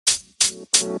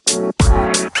Okay,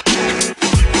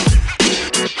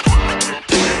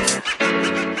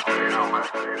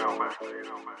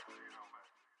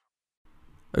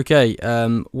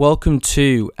 welcome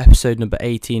to episode number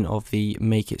 18 of the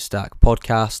Make It Stack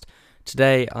podcast.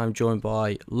 Today I'm joined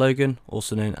by Logan,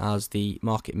 also known as the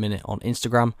Market Minute on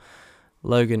Instagram.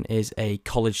 Logan is a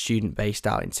college student based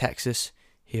out in Texas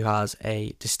who has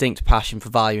a distinct passion for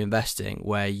value investing,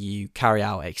 where you carry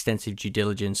out extensive due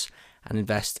diligence and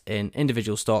invest in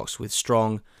individual stocks with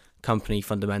strong company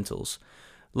fundamentals.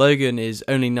 Logan is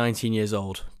only 19 years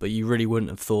old, but you really wouldn't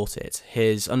have thought it.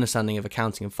 His understanding of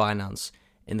accounting and finance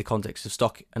in the context of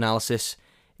stock analysis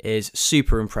is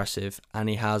super impressive, and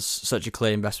he has such a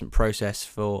clear investment process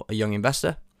for a young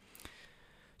investor.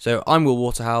 So I'm Will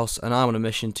Waterhouse, and I'm on a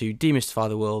mission to demystify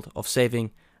the world of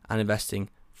saving and investing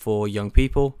for young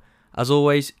people. As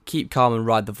always, keep calm and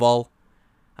ride the vol.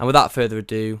 And without further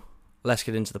ado, let's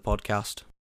get into the podcast.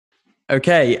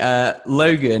 Okay,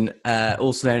 Logan,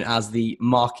 also known as the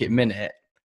Market Minute,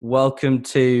 welcome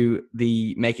to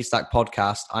the Make It Stack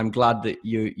podcast. I'm glad that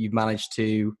you've managed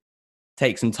to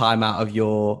take some time out of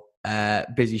your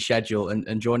busy schedule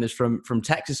and join us from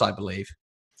Texas, I believe.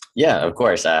 Yeah, of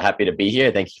course. Happy to be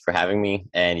here. Thank you for having me.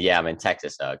 And yeah, I'm in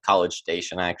Texas, College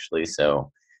Station, actually.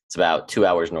 So it's about 2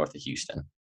 hours north of Houston.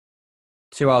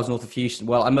 2 hours north of Houston.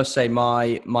 Well, I must say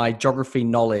my geography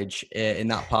knowledge in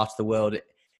that part of the world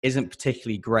isn't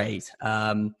particularly great.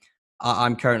 I'm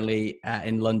currently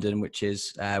in London, which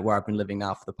is where I've been living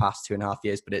now for the past 2.5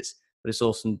 years. But it's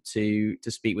awesome to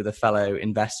speak with a fellow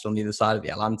investor on the other side of the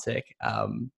Atlantic.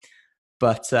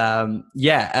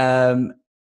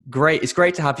 Great. It's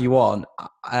great to have you on.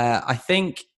 I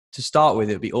think to start with,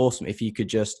 it'd be awesome if you could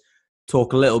just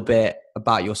talk a little bit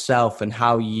about yourself and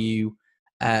how you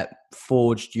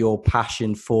forged your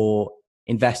passion for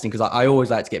investing, because I always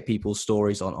like to get people's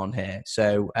stories on here.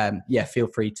 So feel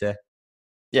free to.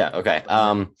 Yeah. Okay.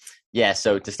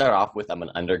 So to start off with, I'm an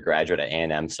undergraduate at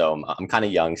A&M, so I'm kind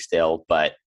of young still,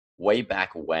 but way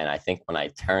back when, I think when I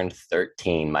turned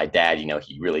 13, my dad,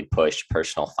 he really pushed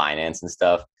personal finance and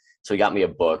stuff. So he got me a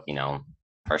book,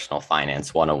 Personal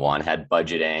Finance 101, had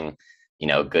budgeting,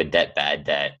 good debt, bad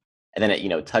debt. And then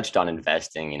it, touched on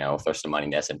investing, throw some money in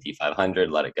the S&P 500,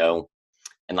 let it go.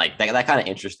 And like that kind of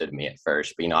interested me at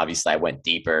first. But, obviously I went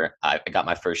deeper. I got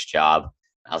my first job.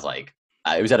 I was like,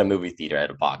 it was at a movie theater at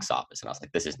a box office. And I was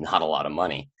like, this is not a lot of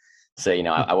money. So,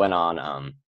 I went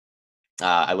on,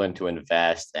 I learned to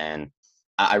invest, and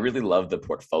I really love the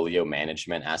portfolio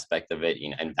management aspect of it,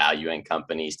 and valuing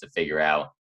companies to figure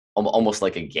out almost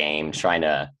like a game, trying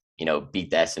to, beat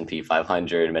the S&P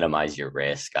 500, minimize your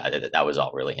risk. That was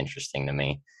all really interesting to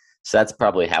me. So that's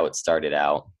probably how it started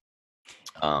out.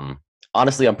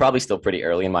 Honestly, I'm probably still pretty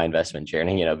early in my investment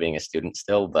journey, being a student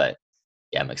still, but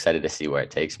yeah, I'm excited to see where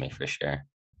it takes me for sure.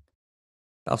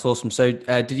 That's awesome. So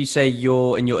did you say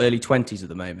you're in your early 20s at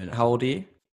the moment? How old are you?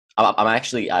 I'm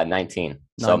actually 19,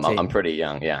 so 19. I'm pretty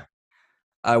young, yeah.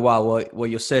 Oh, wow. Well,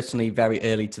 you're certainly very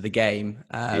early to the game.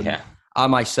 Yeah. I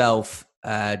myself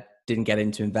didn't get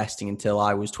into investing until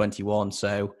I was 21.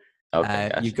 So Okay,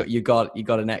 gotcha. you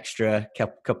got an extra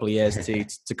couple of years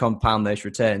to compound those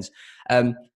returns.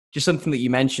 Just something that you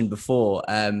mentioned before.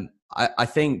 I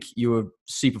think you were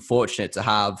super fortunate to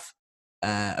have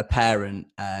a parent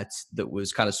that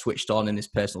was kind of switched on in this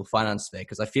personal finance sphere,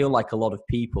 because I feel like a lot of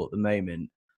people at the moment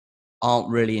aren't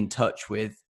really in touch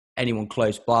with anyone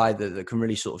close by that can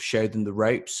really sort of show them the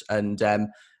ropes. And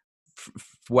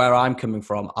where I'm coming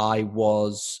from, I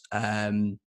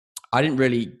didn't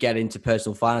really get into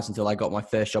personal finance until I got my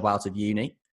first job out of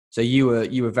uni. So you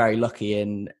were very lucky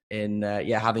in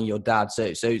having your dad. So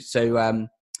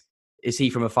is he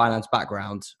from a finance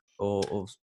background, or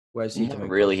where's he coming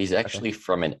really from? He's actually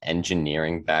from an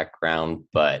engineering background,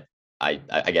 but I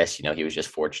guess he was just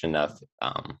fortunate enough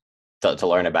to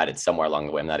learn about it somewhere along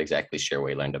the way. I'm not exactly sure where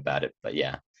he learned about it, but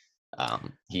yeah,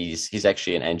 he's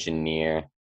actually an engineer.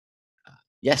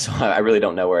 So I really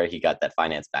don't know where he got that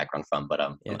finance background from, but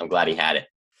I'm glad he had it.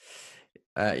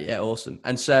 Awesome.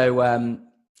 And so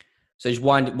just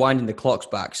winding the clocks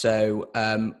back. So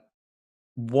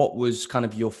what was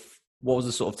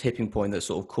the sort of tipping point that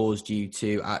sort of caused you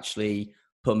to actually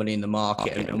put money in the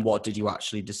market, and what did you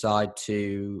actually decide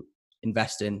to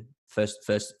invest in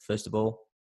first of all?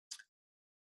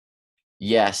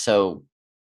 Yeah, so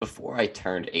before I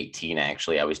turned 18,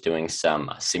 actually, I was doing some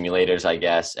simulators, I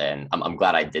guess, and I'm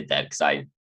glad I did that because I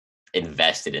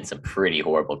invested in some pretty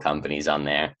horrible companies on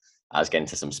there. I was getting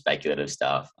to some speculative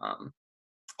stuff.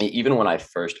 Even when I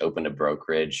first opened a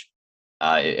brokerage,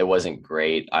 it wasn't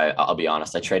great. I'll be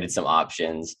honest. I traded some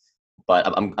options,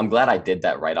 But I'm glad I did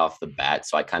that right off the bat.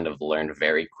 So I kind of learned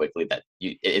very quickly that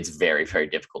it's very, very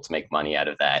difficult to make money out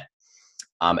of that.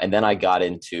 And then I got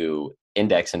into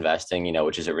index investing,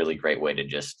 which is a really great way to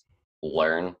just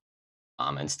learn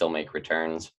and still make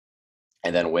returns.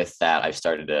 And then with that, I've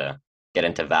started to get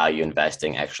into value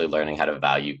investing, actually learning how to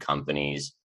value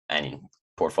companies and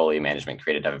portfolio management,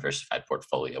 create a diversified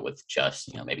portfolio with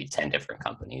just, maybe 10 different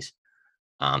companies.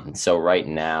 So right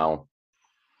now,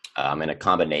 I'm in a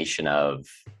combination of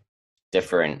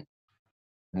different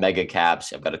mega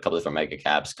caps. I've got a couple different mega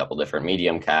caps, a couple different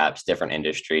medium caps, different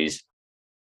industries.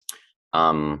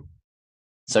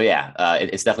 So yeah,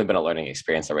 it's definitely been a learning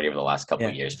experience already over the last couple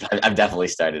of years. But I've definitely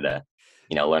started to,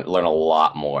 learn a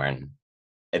lot more and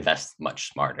invest much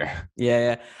smarter.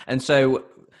 Yeah. And so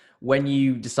when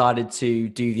you decided to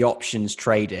do the options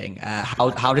trading,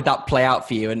 how did that play out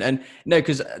for you? And no,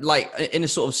 because like in a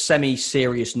sort of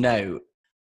semi-serious note,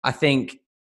 I think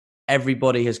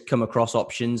everybody has come across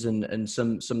options, and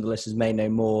some of the listeners may know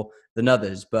more than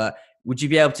others. But would you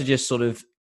be able to just sort of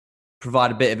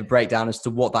provide a bit of a breakdown as to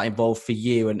what that involved for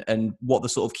you, and what the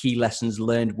sort of key lessons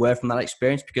learned were from that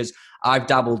experience? Because I've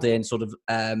dabbled in sort of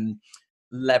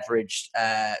leveraged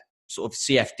sort of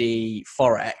CFD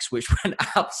Forex, which went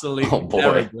absolutely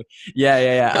terribly.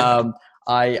 Yeah.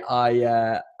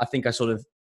 I think I sort of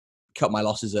cut my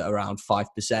losses at around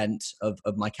 5%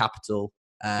 of my capital.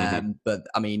 But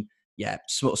I mean, yeah,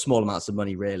 small amounts of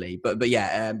money really. But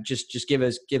yeah, just give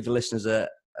the listeners an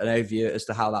overview as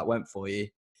to how that went for you.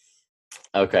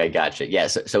 Okay, gotcha. Yeah.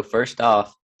 So first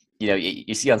off,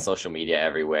 you see on social media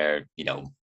everywhere,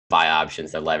 buy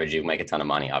options that leverage you, make a ton of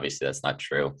money. Obviously, that's not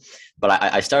true. But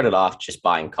I started off just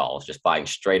buying calls, just buying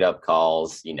straight up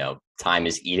calls. Time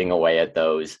is eating away at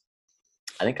those.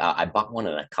 I think I bought one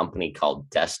in a company called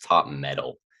Desktop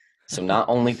Metal. So not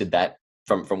only did that,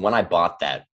 from when I bought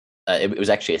that, it was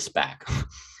actually a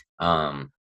SPAC.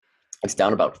 It's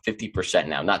down about 50%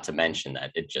 now. Not to mention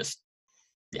that it just,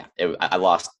 I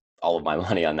lost all of my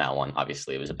money on that one.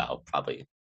 Obviously, it was about probably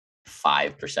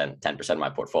 5%, 10% of my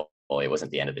portfolio. It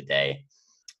wasn't the end of the day.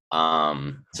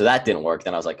 So that didn't work.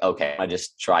 Then I was like, okay, I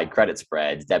just tried credit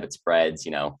spreads, debit spreads,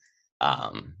 a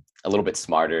little bit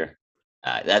smarter.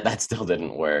 That still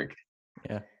didn't work.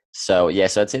 Yeah. So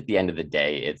so it's at the end of the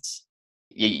day, it's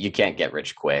you can't get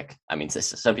rich quick. I mean,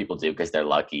 some people do because they're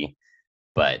lucky,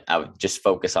 but I would just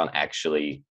focus on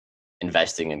actually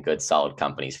investing in good, solid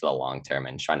companies for the long term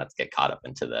and try not to get caught up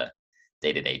into the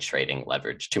day-to-day trading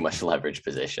too much leverage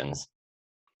positions.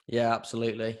 Yeah,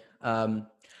 absolutely.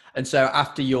 And so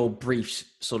after your brief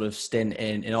sort of stint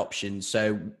in options,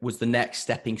 so was the next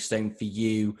stepping stone for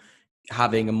you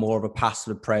having a more of a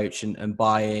passive approach and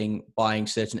buying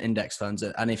certain index funds?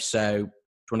 And if so,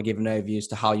 do you want to give an overview as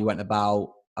to how you went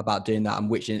about doing that and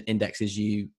which indexes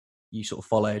you sort of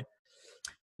followed?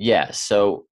 Yeah.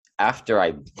 So after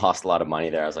I lost a lot of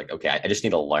money there, I was like, okay, I just need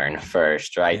to learn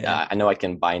first, right? Yeah. I know I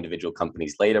can buy individual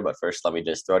companies later, but first let me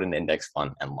just throw it in the index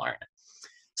fund and learn.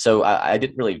 So I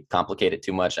didn't really complicate it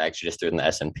too much. I actually just threw it in the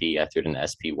S&P. I threw it in the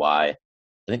SPY. I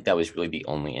think that was really the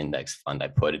only index fund I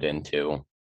put it into.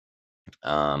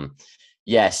 So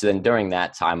then during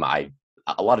that time,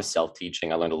 a lot of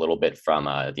self-teaching. I learned a little bit from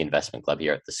the investment club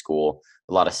here at the school.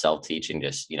 A lot of self-teaching,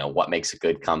 just what makes a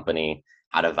good company,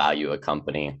 how to value a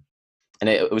company. And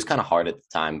it was kind of hard at the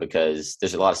time because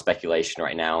there's a lot of speculation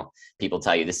right now. People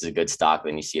tell you this is a good stock,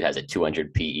 then you see it has a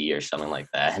 200 PE or something like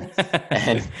that.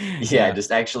 And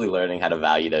just actually learning how to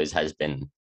value those has been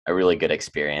a really good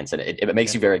experience. And it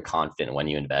makes you very confident when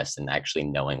you invest, and actually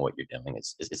knowing what you're doing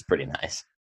is pretty nice.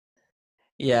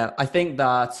 Yeah, I think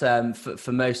that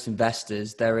for most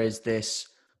investors, there is this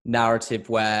narrative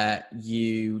where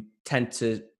you tend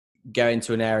to go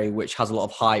into an area which has a lot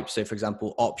of hype. So, for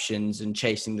example, options and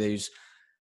chasing those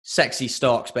sexy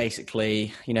stocks,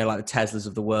 basically, like the Teslas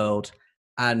of the world.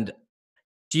 And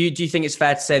do you think it's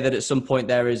fair to say that at some point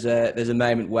there's a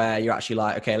moment where you're actually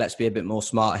like, okay, let's be a bit more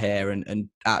smart here and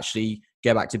actually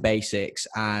go back to basics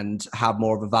and have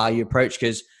more of a value approach?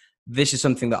 Because this is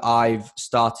something that I've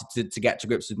started to get to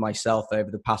grips with myself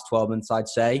over the past 12 months, I'd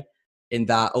say, in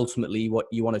that ultimately what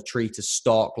you want to treat a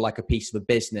stock like a piece of a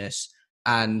business.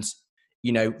 And,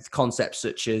 concepts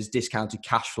such as discounted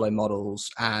cash flow models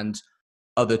and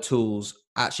other tools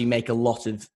actually make a lot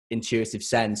of intuitive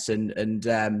sense. And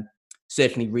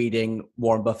certainly reading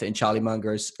Warren Buffett and Charlie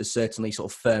Munger has certainly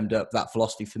sort of firmed up that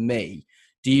philosophy for me.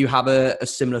 Do you have a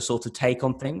similar sort of take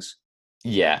on things?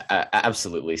 Yeah,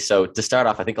 absolutely. So to start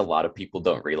off, I think a lot of people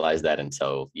don't realize that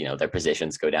until, their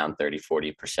positions go down 30,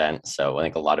 40%. So I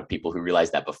think a lot of people who realize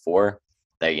that before,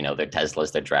 they, their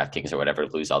Teslas, their DraftKings or whatever,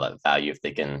 lose all that value if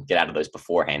they can get out of those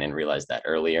beforehand and realize that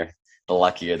earlier. the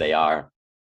luckier they are.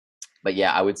 But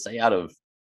yeah, I would say I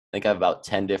think I have about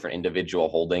 10 different individual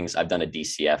holdings. I've done a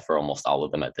DCF for almost all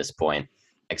of them at this point,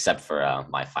 except for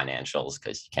my financials,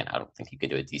 because I don't think you can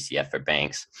do a DCF for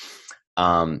banks.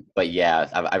 But yeah,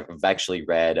 I've actually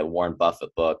read a Warren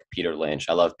Buffett book, Peter Lynch.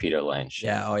 I love Peter Lynch,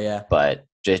 Yeah. Oh yeah. but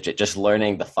just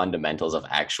learning the fundamentals of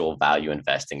actual value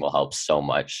investing will help so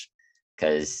much,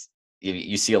 because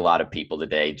you see a lot of people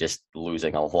today just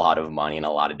losing a lot of money in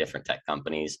a lot of different tech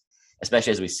companies,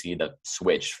 especially as we see the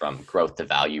switch from growth to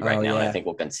value right Oh now. And I yeah. think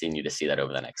we'll continue to see that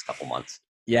over the next couple months.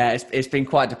 Yeah, it's been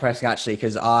quite depressing actually,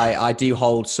 because I do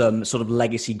hold some sort of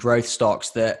legacy growth stocks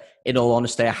that, in all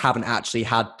honesty, I haven't actually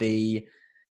had the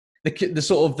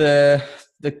sort of the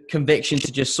conviction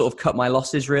to just sort of cut my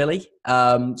losses really.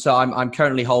 So I'm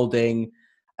currently holding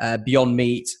Beyond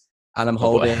Meat, and I'm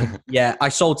Oh boy. holding I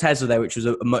sold Tesla there, which was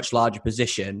a much larger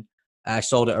position. I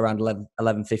sold it around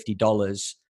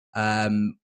 $11.50,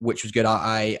 which was good.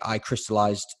 I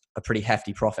crystallized a pretty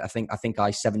hefty profit. I think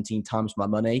I 17 times my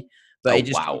money, but Oh it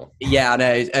just wow. I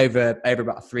know it's over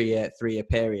about a three year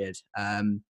period.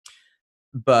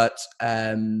 But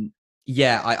I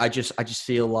just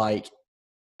feel like,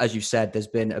 as you said, there's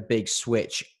been a big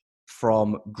switch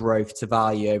from growth to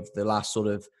value over the last sort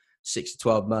of 6 to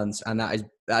 12 months, and that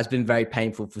has been very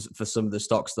painful for some of the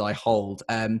stocks that I hold.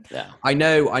 Yeah. I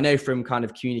know from kind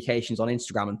of communications on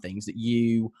Instagram and things that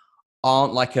you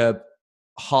aren't like a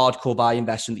hardcore value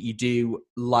investment, that you do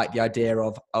like the idea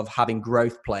of having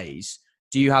growth plays.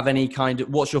 Do you have any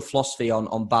what's your philosophy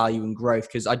on value and growth?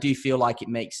 Because I do feel like it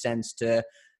makes sense to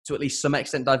at least some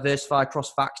extent diversify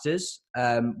across factors.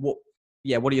 What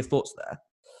are your thoughts there?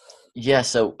 Yeah,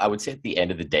 so I would say at the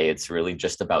end of the day, it's really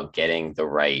just about getting the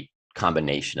right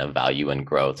combination of value and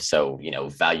growth. So,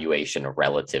 valuation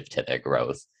relative to their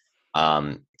growth.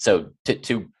 So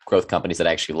two growth companies that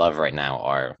I actually love right now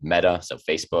are Meta, so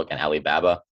Facebook, and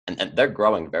Alibaba. And they're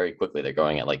growing very quickly. They're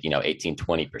growing at 18,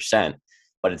 20%,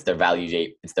 but it's their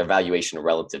valuation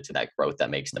relative to that growth that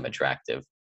makes them attractive.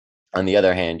 On the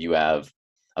other hand,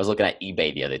 I was looking at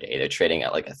eBay the other day. They're trading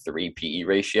at like a 3 PE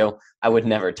ratio. I would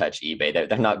never touch eBay.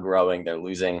 They're not growing. They're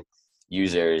losing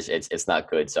users. It's not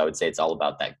good. So I would say it's all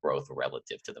about that growth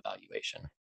relative to the valuation.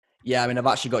 Yeah, I mean, I've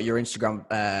actually got your Instagram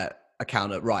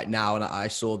account up right now, and I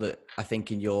saw that. I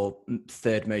think in your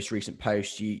third most recent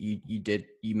post, you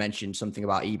mentioned something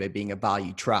about eBay being a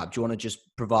value trap. Do you want to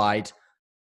just provide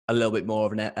a little bit more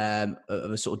of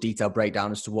a sort of detailed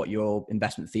breakdown as to what your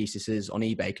investment thesis is on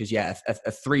eBay? Because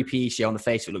a 3 PE share on the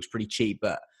face of it looks pretty cheap,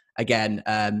 but again,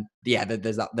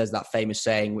 there's that famous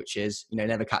saying, which is,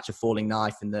 never catch a falling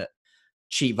knife, and that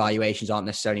cheap valuations aren't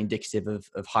necessarily indicative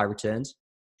of high returns.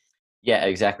 Yeah,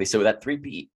 exactly. So that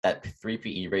 3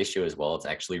 PE ratio as well, it's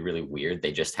actually really weird.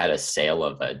 They just had a sale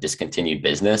of a discontinued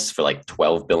business for like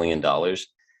 $12 billion.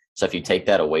 So if you take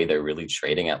that away, they're really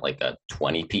trading at like a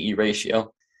 20 PE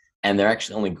ratio. And they're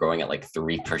actually only growing at like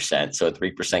 3%. So a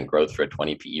 3% growth for a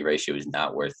 20 PE ratio is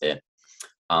not worth it.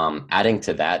 Adding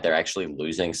to that, they're actually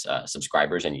losing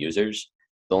subscribers and users.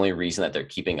 The only reason that they're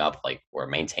keeping up or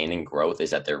maintaining growth is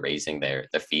that they're raising their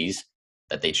fees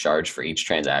that they charge for each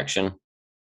transaction.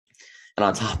 And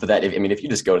on top of that, if you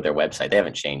just go to their website, they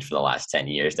haven't changed for the last 10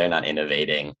 years. They're not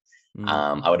innovating.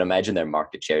 I would imagine their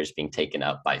market share is being taken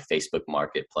up by Facebook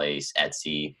Marketplace,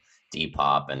 Etsy,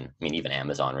 Depop, and even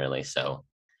Amazon, really. So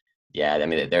yeah,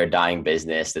 they're a dying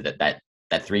business. That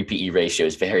 3 PE ratio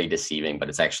is very deceiving, but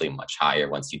it's actually much higher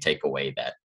once you take away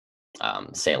that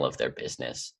sale of their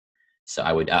business. So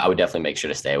I would definitely make sure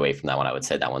to stay away from that one. I would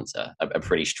say that one's a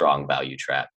pretty strong value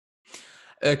trap.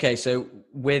 Okay, so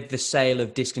with the sale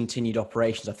of discontinued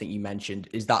operations, I think you mentioned,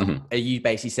 are you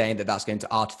basically saying that that's going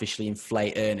to artificially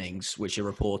inflate earnings, which are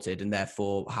reported, and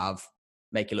therefore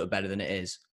make it look better than it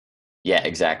is? Yeah,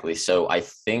 exactly. So I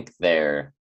think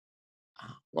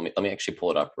let me actually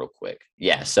pull it up real quick.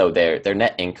 Yeah, so their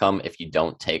net income, if you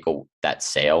don't take that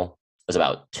sale, was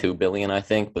about 2 billion, I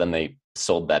think, but then they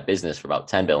sold that business for about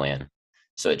 10 billion.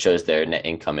 So it shows their net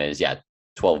income is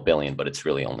 12 billion, but it's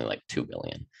really only like 2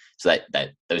 billion. So that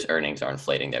those earnings are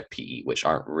inflating their PE, which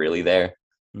aren't really there.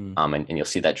 And you'll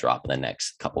see that drop in the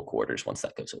next couple quarters once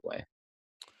that goes away.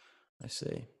 I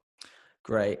see.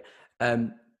 Great.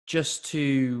 Just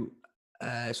to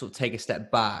sort of take a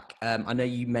step back, I know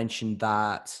you mentioned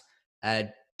that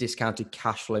discounted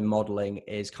cash flow modeling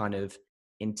is kind of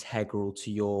integral to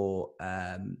your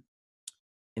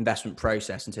investment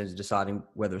process in terms of deciding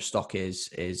whether a stock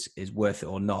is worth it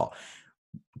or not.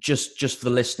 Just for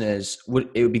the listeners,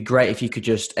 it would be great if you could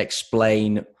just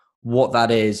explain what that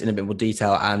is in a bit more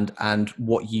detail and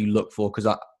what you look for,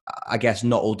 because I guess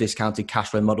not all discounted cash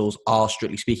flow models are,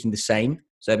 strictly speaking, the same.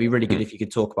 So it'd be really good if you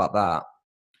could talk about that.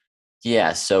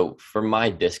 Yeah. So for my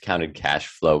discounted cash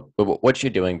flow, what you're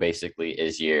doing basically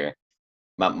is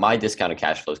my discounted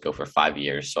cash flows go for 5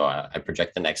 years. So I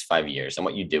project the next 5 years. And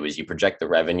what you do is you project the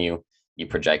revenue, you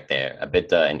project their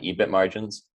EBITDA and EBIT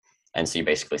margins. And so you're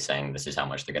basically saying this is how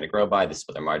much they're going to grow by. This is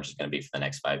what their margin is going to be for the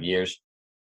next 5 years.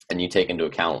 And you take into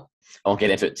account, I won't get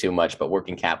into it too much, but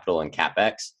working capital and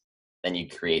CapEx. Then you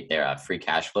create their free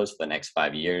cash flows for the next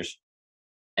 5 years.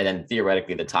 And then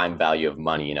theoretically, the time value of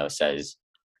money, says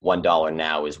 $1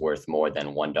 now is worth more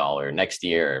than $1 next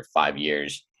year or 5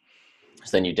 years.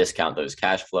 So then you discount those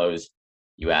cash flows,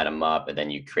 you add them up, and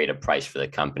then you create a price for the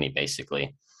company,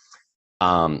 basically.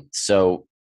 So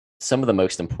some of the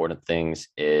most important things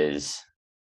is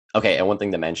okay. And one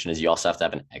thing to mention is you also have to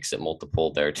have an exit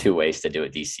multiple. There are two ways to do a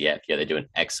DCF. You either do an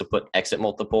exit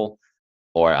multiple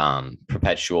or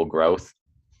perpetual growth.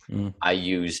 I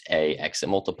use a exit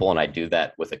multiple, and I do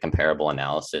that with a comparable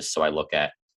analysis. So I look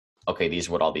at, okay, these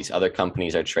are what all these other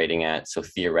companies are trading at. So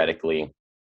theoretically,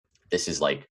 this is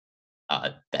like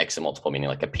the exit multiple, meaning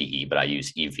like a PE, but I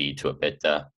use EV to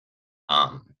EBITDA.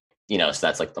 So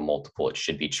that's like the multiple it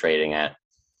should be trading at.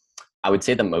 I would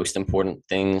say the most important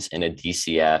things in a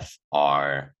DCF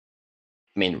are,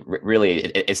 I mean, really,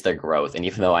 it's their growth. And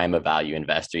even though I am a value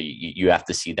investor, you have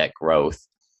to see that growth.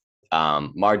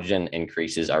 Margin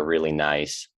increases are really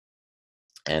nice.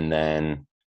 And then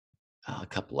a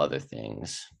couple other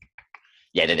things.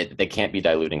 Yeah, they can't be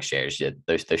diluting shares. Yeah,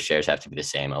 those shares have to be the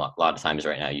same. A lot of times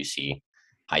right now you see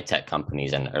high tech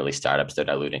companies and early startups, they're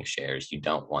diluting shares. You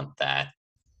don't want that.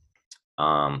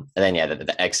 And then, yeah,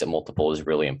 the exit multiple is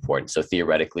really important. So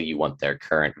theoretically, you want their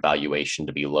current valuation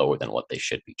to be lower than what they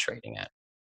should be trading at.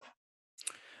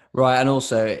 Right, and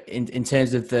also in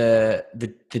terms of the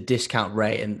discount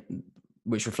rate, and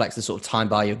which reflects the sort of time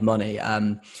value of money.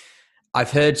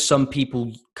 I've heard some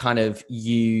people kind of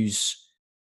use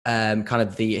kind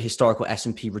of the historical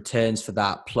S&P returns for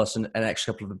that, plus an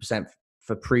extra couple of percent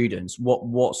for prudence.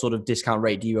 What sort of discount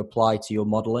rate do you apply to your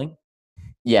modeling?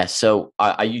 Yeah, so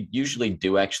I usually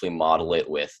do actually model it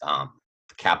with the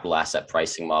capital asset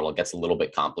pricing model. It gets a little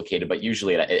bit complicated, but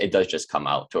usually it does just come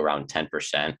out to around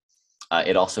 10%.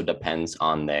 It also depends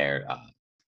on their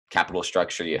capital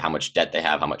structure, how much debt they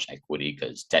have, how much equity,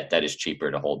 because debt is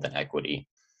cheaper to hold than equity.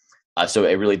 So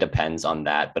it really depends on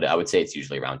that, but I would say it's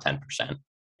usually around 10%.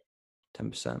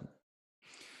 10%.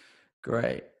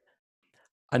 Great.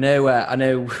 I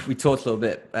know we talked a little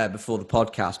bit before the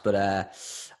podcast, but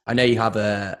I know you have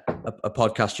a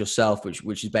podcast yourself,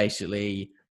 which is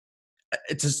basically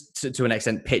to an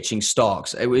extent pitching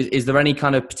stocks. Is there any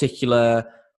kind of particular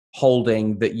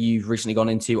holding that you've recently gone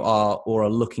into or are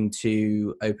looking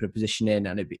to open a position in?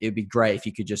 And it'd be great if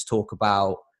you could just talk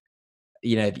about,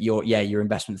 your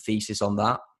investment thesis on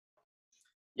that.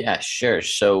 Yeah, sure.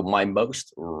 So my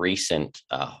most recent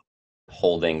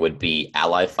holding would be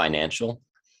Ally Financial.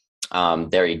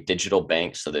 They're a digital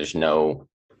bank, so there's no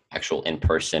actual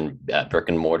in-person brick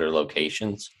and mortar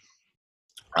locations.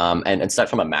 And aside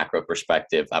from a macro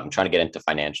perspective, I'm trying to get into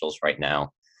financials right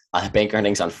now. Bank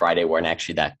earnings on Friday weren't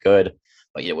actually that good,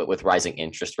 but with rising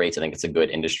interest rates, I think it's a good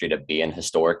industry to be in.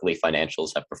 Historically,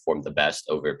 financials have performed the best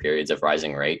over periods of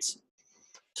rising rates.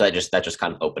 So that just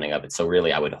kind of opening up it. So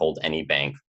really, I would hold any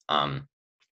bank.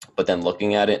 But then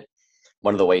looking at it,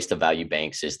 one of the ways to value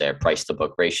banks is their price to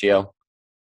book ratio.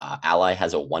 Ally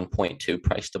has a 1.2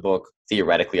 price to book.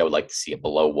 Theoretically, I would like to see it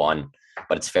below 1,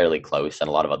 but it's fairly close. And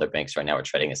a lot of other banks right now are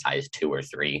trading as high as 2 or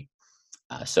 3.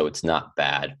 So it's not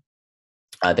bad.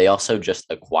 They also just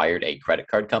acquired a credit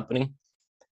card company.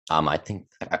 I think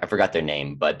I forgot their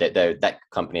name, but that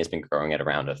company has been growing at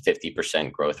around a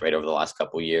 50% growth rate over the last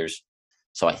couple of years.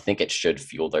 So I think it should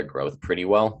fuel their growth pretty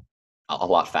well, a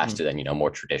lot faster than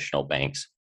more traditional banks.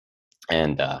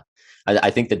 And I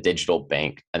think the digital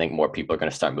bank, I think more people are going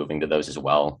to start moving to those as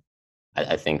well.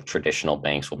 I think traditional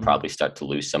banks will probably start to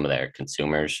lose some of their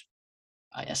consumers.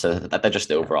 So that's just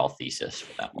the overall thesis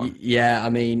for that one. Yeah, I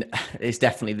mean, it's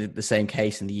definitely the same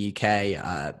case in the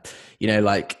UK.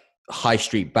 Like high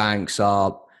street banks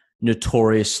are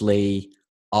notoriously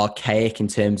archaic in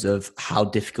terms of how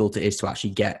difficult it is to actually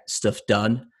get stuff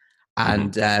done.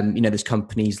 And, there's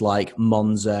companies like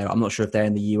Monzo. I'm not sure if they're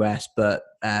in the US, but,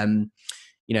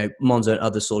 Monzo and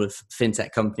other sort of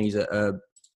fintech companies are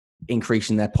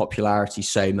increasing their popularity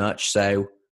so much. So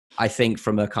I think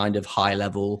from a kind of high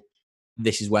level,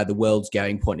 this is where the world's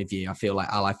going point of view, I feel like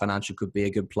Ally Financial could be a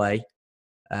good play.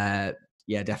 Yeah,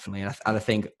 definitely. And I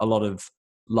think a lot of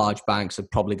large banks are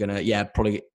probably going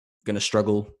to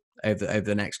struggle over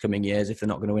the next coming years if they're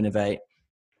not going to innovate.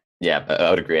 Yeah, I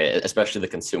would agree, especially the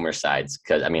consumer sides,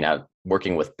 because I mean,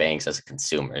 working with banks as a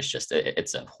consumer is just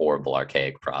it's a horrible,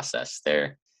 archaic process.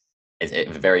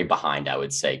 it's very behind, I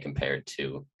would say, compared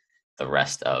to the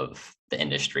rest of the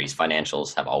industries.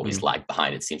 Financials have always lagged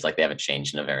behind. It seems like they haven't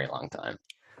changed in a very long time.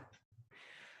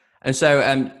 And so,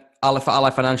 Ally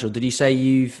Financial, did you say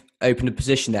you've opened a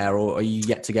position there, or are you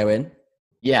yet to go in?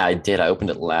 Yeah, I did. I opened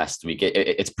it last week.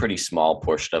 It's a pretty small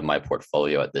portion of my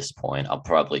portfolio at this point. I'll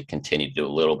probably continue to do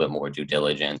a little bit more due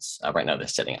diligence. Right now, they're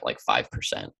sitting at like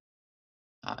 5%.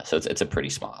 So it's a pretty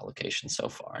small allocation so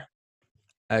far.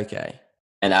 Okay.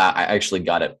 And I actually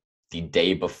got it the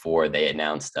day before they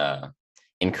announced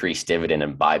increased dividend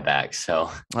and buyback.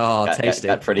 So tasty.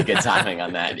 got pretty good timing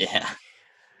on that. Yeah.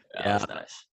 Yeah, That's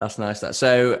nice. That's nice.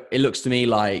 So it looks to me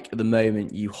like at the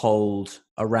moment you hold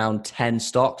around 10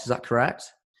 stocks. Is that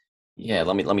correct? Yeah,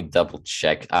 let me double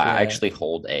check. I actually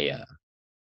hold a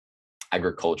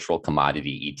agricultural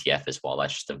commodity ETF as well.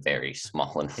 That's just a very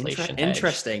small inflation hedge.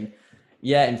 Interesting.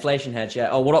 Yeah, inflation hedge. Yeah.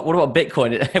 Oh, what about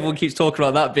Bitcoin? Everyone keeps talking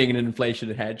about that being an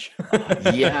inflation hedge.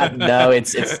 Yeah, no,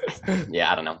 it's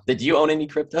yeah, I don't know. Did you own any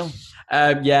crypto?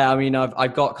 Yeah, I mean,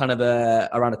 I've got kind of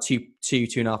around a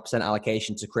 2.5%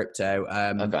 allocation to crypto.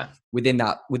 Okay. Within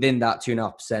that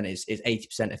 2.5% is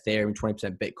 80% Ethereum,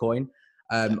 20% Bitcoin.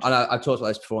 And I've talked about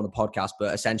this before on the podcast,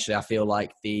 but essentially, I feel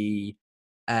like the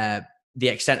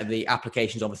extent of the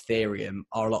applications of Ethereum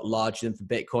are a lot larger than for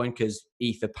Bitcoin because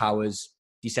Ether powers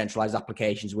decentralized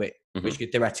applications, which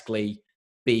could theoretically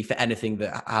be for anything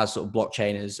that has sort of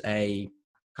blockchain as a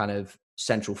kind of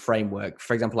central framework.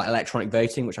 For example, like electronic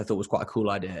voting, which I thought was quite a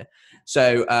cool idea.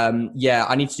 So yeah,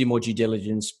 I need to do more due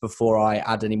diligence before I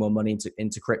add any more money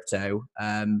into crypto.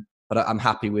 But I'm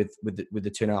happy with the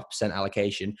 2.5%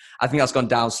 allocation. I think that's gone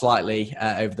down slightly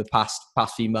over the past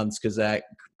few months because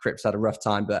crypto's had a rough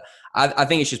time. But I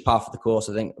think it's just par for the course.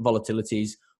 I think volatility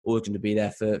is always going to be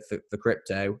there for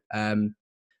crypto.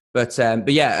 But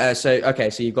yeah, so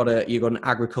you've got an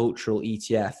agricultural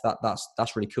ETF.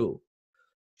 That's really cool.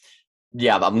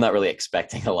 Yeah, I'm not really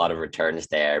expecting a lot of returns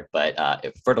there, but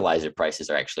if fertilizer prices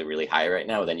are actually really high right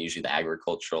now, then usually the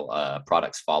agricultural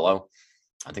products follow.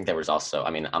 I think there was also, I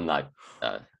mean, I'm not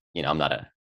a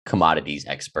commodities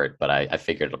expert, but I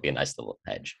figured it'll be a nice little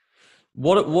hedge.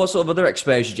 What sort of other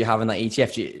exposure do you have in that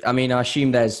ETF? I mean, I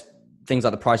assume there's things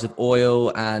like the price of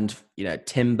oil and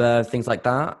timber, things like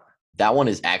that. That one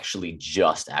is actually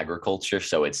just agriculture,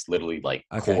 so it's literally like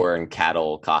corn,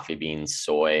 cattle, coffee beans,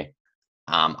 soy.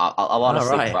 I'll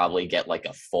honestly probably get like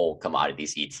a full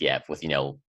commodities ETF with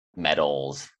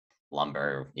metals,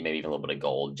 lumber, maybe even a little bit of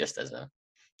gold, just as a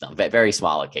very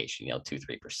small allocation,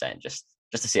 2-3%, just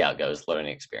to see how it goes,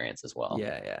 learning experience as well.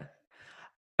 Yeah.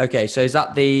 Okay, so is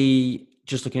that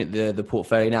just looking at the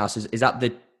portfolio now? So is that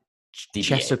the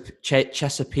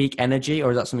Chesapeake Energy,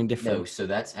 or is that something different? No, so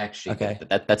that's actually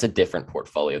that's a different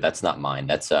portfolio. That's not mine.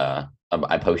 That's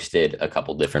I posted a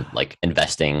couple different like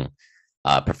investing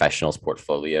professionals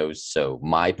portfolios. So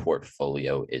my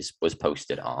portfolio was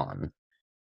posted on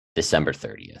December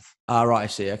 30th. Right, I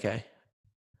see. Okay.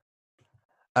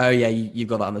 Oh yeah, you've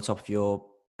got that on the top of your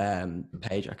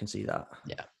page. I can see that.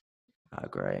 Yeah. Oh,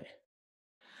 great.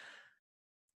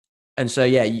 And so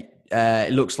yeah,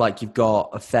 it looks like you've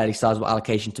got a fairly sizable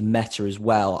allocation to Meta as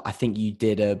well. I think you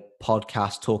did a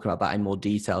podcast talking about that in more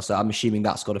detail. So I'm assuming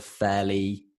that's got a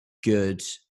fairly good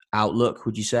outlook.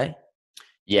 Would you say?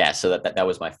 Yeah, so that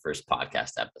was my first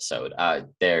podcast episode.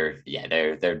 They're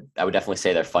I would definitely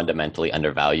say they're fundamentally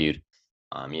undervalued.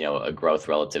 A growth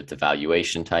relative to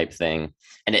valuation type thing,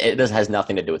 and it has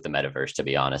nothing to do with the metaverse. To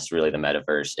be honest, really, the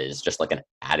metaverse is just like an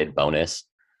added bonus.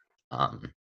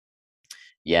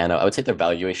 Yeah, no, I would say their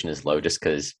valuation is low just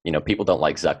because people don't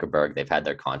like Zuckerberg. They've had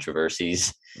their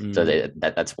controversies, so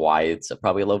that's why it's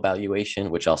probably a low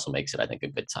valuation, which also makes it, I think, a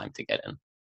good time to get in.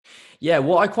 Yeah,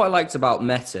 what I quite liked about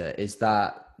Meta is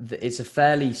that it's a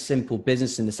fairly simple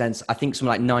business in the sense, I think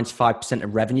something like 95%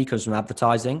 of revenue comes from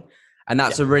advertising. And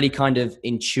that's a really kind of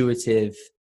intuitive,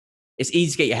 it's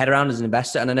easy to get your head around as an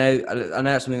investor. And I know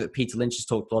that's something that Peter Lynch has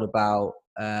talked a lot about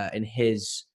in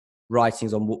his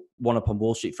writings on One Up on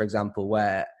Wall Street, for example,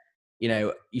 where,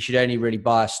 you should only really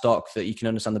buy a stock that you can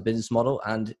understand the business model.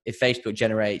 And if Facebook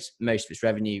generates most of its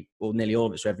revenue or nearly all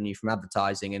of its revenue from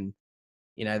advertising, and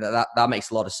that makes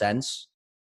a lot of sense.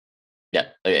 Yeah,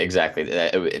 exactly.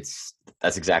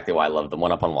 That's exactly why I love them.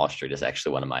 One Up on Wall Street is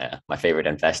actually one of my favorite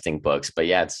investing books. But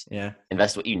yeah,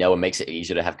 invest what you know. It makes it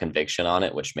easier to have conviction on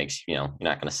it, which makes you're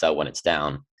not going to sell when it's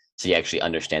down. So you actually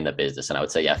understand the business. And I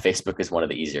would say, Facebook is one of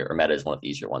the easier, or Meta is one of the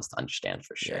easier ones to understand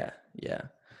for sure. Yeah.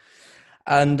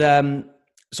 And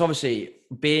so obviously,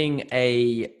 being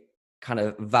a kind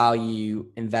of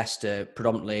value investor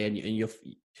predominantly, and you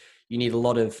need a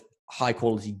lot of high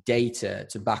quality data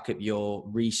to back up your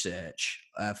research,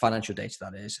 financial data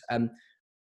that is.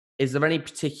 is there any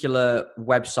particular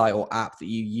website or app that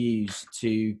you use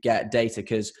to get data?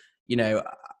 Because,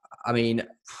 I mean,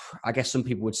 I guess some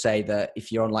people would say that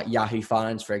if you're on like Yahoo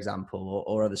Finance, for example,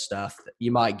 or other stuff,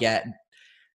 you might get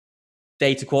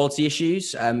data quality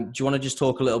issues. Do you want to just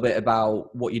talk a little bit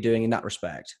about what you're doing in that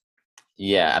respect?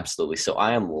 Yeah, absolutely. So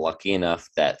I am lucky enough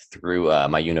that through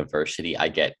my university, I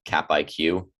get Cap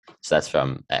IQ. So that's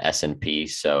from S&P.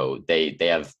 So they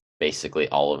have basically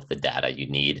all of the data you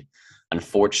need.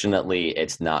 Unfortunately,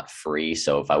 it's not free.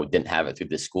 So if I didn't have it through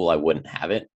the school, I wouldn't have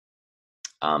it.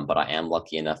 But I am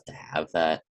lucky enough to have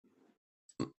that.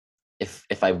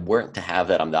 If I weren't to have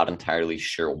that, I'm not entirely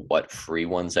sure what free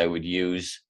ones I would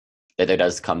use. That there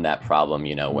does come that problem,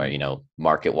 where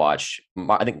Market Watch.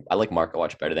 I think I like Market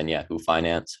Watch better than Yahoo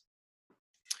Finance.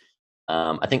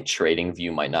 I think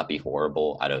TradingView might not be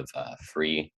horrible out of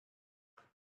free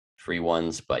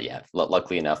ones, but yeah,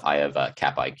 luckily enough, I have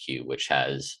Cap IQ, which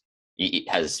has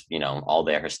all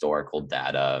their historical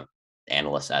data,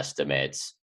 analyst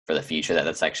estimates for the future.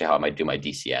 That's actually how I might do my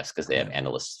DCFs, because they have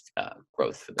analyst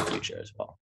growth for the future as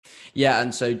well. Yeah,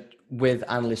 and so with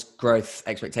analyst growth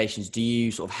expectations, do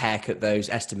you sort of haircut those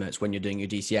estimates when you're doing your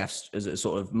DCFs as a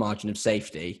sort of margin of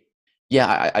safety?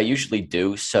 Yeah, I usually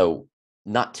do. So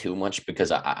not too much,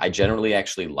 because I generally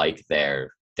actually like their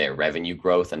revenue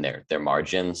growth and their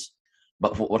margins.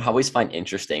 But what I always find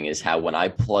interesting is how when I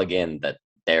plug in that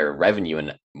their revenue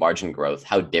and margin growth,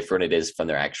 how different it is from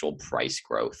their actual price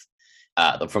growth,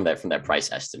 from their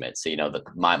price estimates. So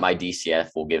my DCF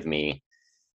will give me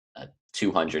a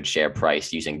 200 share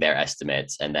price using their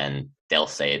estimates, and then they'll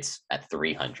say it's at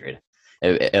 300.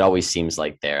 It always seems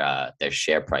like their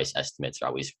share price estimates are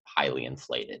always highly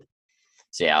inflated.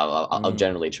 So yeah, I'll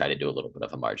generally try to do a little bit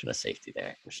of a margin of safety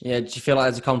there. Yeah, do you feel like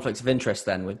there's a conflict of interest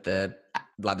then with the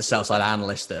sell side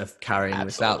analysts that are carrying Absolutely.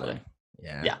 this out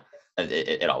there? Yeah.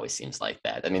 It always seems like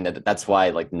that. I mean, that's why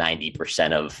like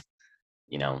 90% of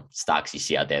stocks you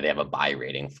see out there, they have a buy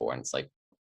rating for, and it's like,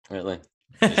 really,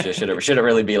 should it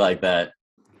really be like that?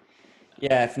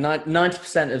 Yeah, if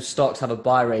 90% of stocks have a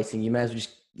buy rating, you may as well just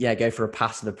go for a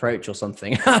passive approach or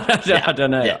something. I don't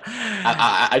know. Yeah.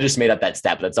 I just made up that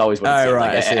stat, but that's always what it seems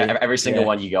right, like. Every single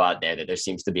one you go out there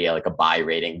seems to be like a buy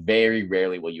rating. Very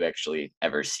rarely will you actually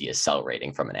ever see a sell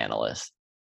rating from an analyst.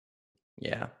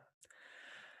 Yeah.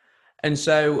 And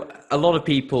so a lot of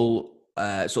people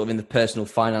sort of in the personal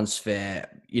finance sphere,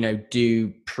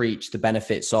 do preach the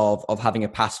benefits of having a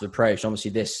passive approach.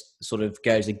 Obviously, this sort of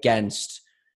goes against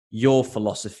your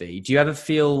philosophy. Do you ever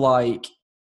feel like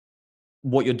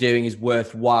what you're doing is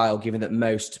worthwhile, given that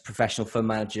most professional fund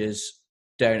managers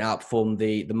don't outperform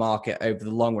the market over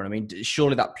the long run? I mean,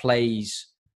 surely that plays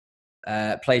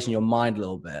in your mind a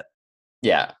little bit.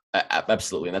 Yeah,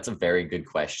 absolutely. And that's a very good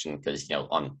question, because,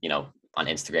 on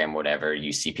Instagram or whatever,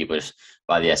 you see people just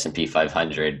buy the S&P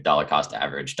 500 dollar cost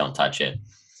average, don't touch it.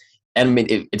 And I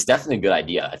mean, it's definitely a good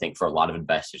idea, I think, for a lot of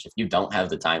investors. If you don't have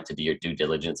the time to do your due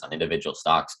diligence on individual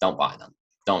stocks, don't buy them.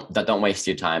 Don't waste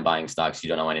your time buying stocks you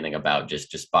don't know anything about.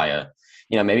 Just buy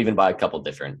maybe even buy a couple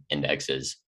different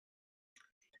indexes.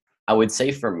 I would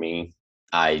say for me,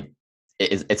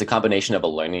 it's a combination of a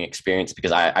learning experience,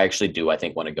 because I actually do, I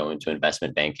think, want to go into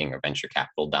investment banking or venture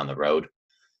capital down the road.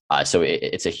 So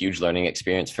it's a huge learning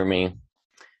experience for me.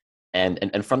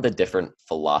 And from the different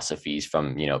philosophies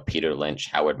from, Peter Lynch,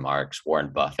 Howard Marks,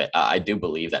 Warren Buffett, I do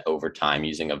believe that over time,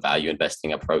 using a value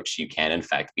investing approach, you can in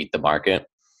fact beat the market.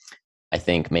 I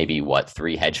think maybe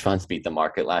 3 hedge funds beat the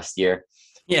market last year.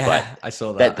 Yeah, but I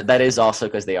saw that. That is also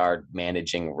because they are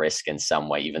managing risk in some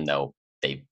way, even though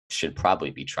they should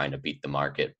probably be trying to beat the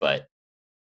market. But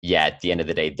yeah, at the end of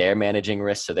the day, they're managing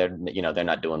risk, so they're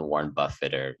not doing Warren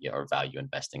Buffett or value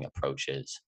investing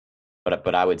approaches.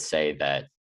 But I would say that,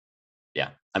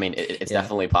 yeah, I mean, it's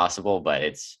definitely possible, but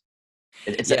it's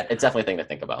definitely a thing to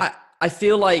think about. I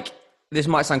feel like this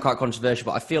might sound quite controversial,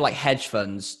 but I feel like hedge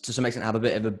funds to some extent have a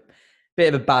bit of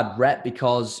a bad rep,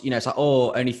 because it's like,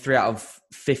 only 3 out of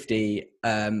 50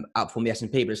 outperform the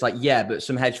S&P, but it's like, but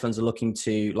some hedge funds are looking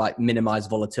to like minimize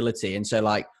volatility, and so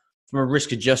like from a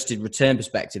risk adjusted return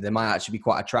perspective, they might actually be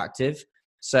quite attractive.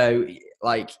 So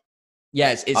like,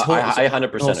 it's I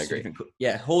 100%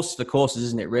 agree. Horses for courses,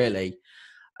 isn't it really?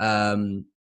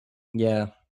 Yeah,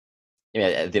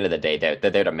 at the end of the day, they're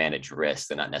there to manage risk.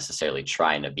 They're not necessarily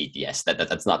trying to beat the S.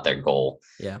 That's not their goal.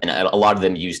 Yeah, and a lot of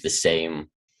them use the same,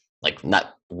 like,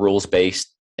 not rules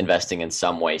based investing in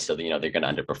some way. So that, they're going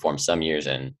to underperform some years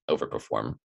and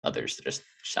overperform others. Just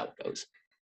how it goes.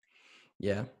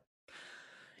 Yeah.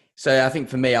 So I think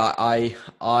for me, I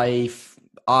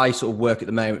sort of work at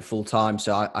the moment full time.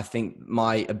 So I think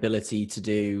my ability to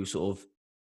do sort of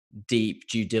deep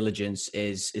due diligence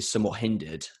is somewhat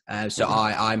hindered. So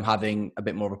I'm having a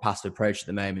bit more of a passive approach at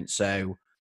the moment. So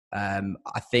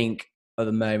I think at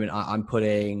the moment I'm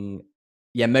putting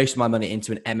most of my money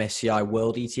into an MSCI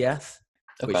World ETF,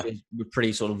 which is a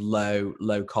pretty sort of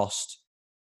low cost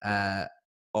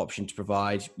option to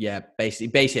provide.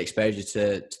 Basic exposure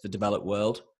to the developed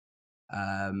world.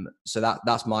 So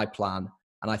that's my plan.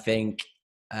 And I think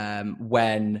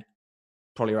when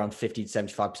probably around 50 to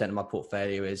 75% of my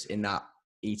portfolio is in that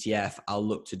ETF, I'll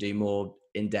look to do more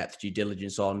in-depth due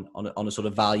diligence on a sort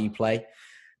of value play.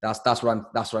 That's what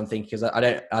I'm thinking, because I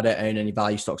don't own any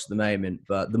value stocks at the moment,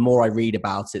 but the more I read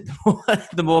about it,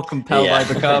 the more compelled I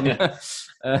become.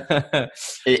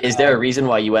 Is there a reason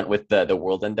why you went with the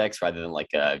world index rather than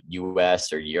like a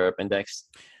US or Europe index?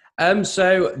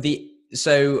 So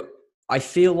I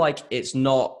feel like it's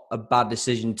not a bad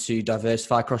decision to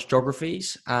diversify across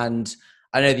geographies, and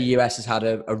I know the US has had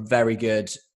a very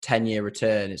good 10-year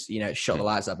return. It's shot the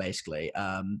lights out basically.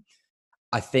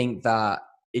 I think that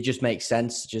it just makes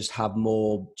sense to just have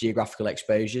more geographical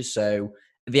exposures. So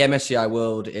the MSCI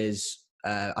World is,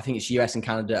 I think it's US and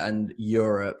Canada and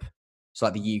Europe. So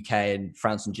like the UK and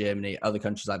France and Germany, other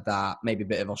countries like that, maybe a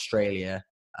bit of Australia.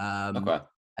 And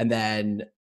then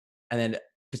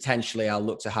potentially I'll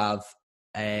look to have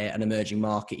an emerging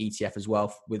market ETF as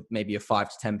well, with maybe a 5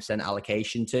 to 10%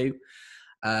 allocation to.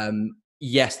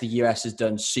 Yes, the US has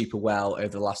done super well over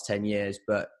the last 10 years,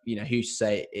 but who's to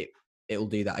say it will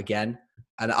do that again?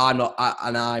 And I'm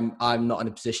not in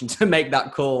a position to make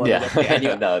that call. Yeah.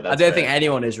 I don't think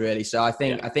anyone is really. So I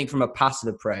think from a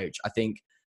passive approach, I think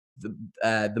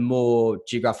the more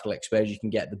geographical exposure you can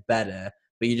get, the better.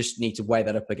 But you just need to weigh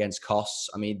that up against costs.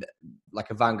 I mean, like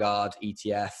a Vanguard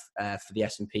ETF for the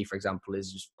S&P, for example,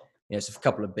 is just it's a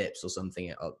couple of bips or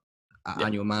something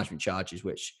annual management charges,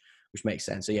 which makes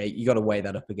sense. So you got to weigh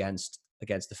that up against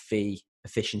the fee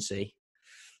efficiency.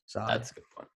 So that's a good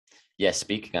point. Yeah,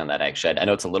 speaking on that, actually, I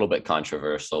know it's a little bit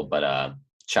controversial, but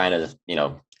China's,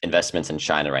 investments in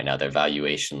China right now, their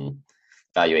valuations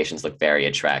look very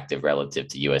attractive relative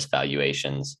to U.S.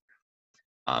 valuations.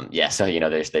 So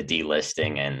there's the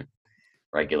delisting and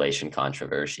regulation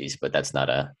controversies, but that's not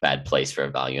a bad place for a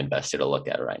value investor to look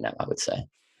at right now, I would say.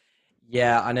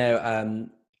 Yeah, I know.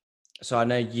 So I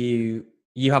know you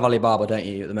have Alibaba, don't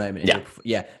you, at the moment?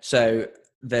 Yeah. So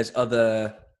there's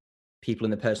other people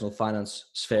in the personal finance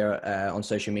sphere on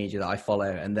social media that I follow,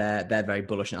 and they're very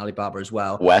bullish on Alibaba as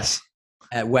well. Wes,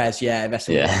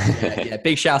 investing. Yeah.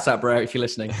 Big shout out, bro, if you're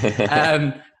listening.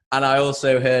 And I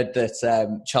also heard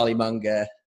that Charlie Munger,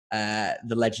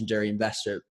 the legendary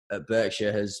investor at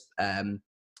Berkshire, has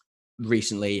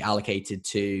recently allocated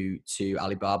to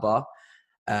Alibaba.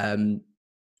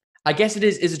 I guess it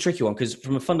is a tricky one, because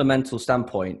from a fundamental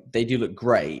standpoint, they do look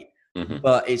great. Mm-hmm.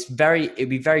 But it'd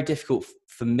be very difficult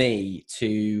for me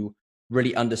to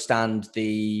really understand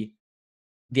the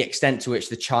extent to which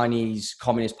the Chinese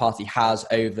Communist Party has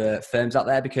over firms out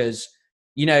there, because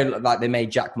like they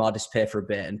made Jack Ma disappear for a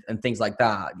bit and things like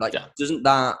that. Doesn't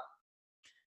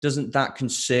that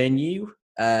concern you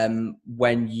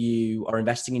when you are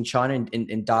investing in China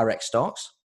in direct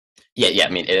stocks? Yeah. I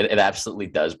mean, it absolutely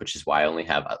does, which is why I only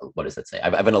have, what does it say?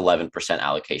 I have an 11%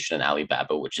 allocation in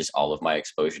Alibaba, which is all of my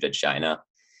exposure to China.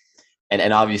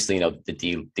 And obviously, the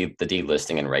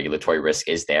delisting and regulatory risk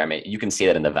is there. I mean, you can see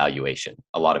that in the valuation.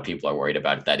 A lot of people are worried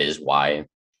about it. That is why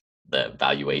the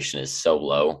valuation is so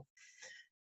low.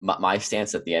 My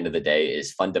stance at the end of the day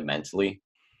is fundamentally,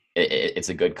 it's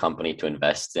a good company to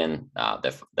invest in.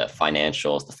 The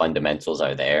financials, the fundamentals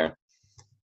are there.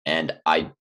 And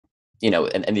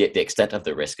the extent of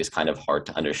the risk is kind of hard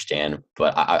to understand,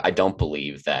 but I don't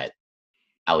believe that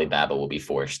Alibaba will be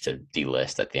forced to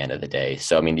delist at the end of the day.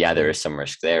 So, I mean, there is some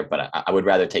risk there, but I would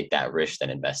rather take that risk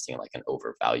than investing in like an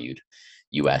overvalued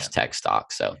US tech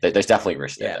stock. So there's definitely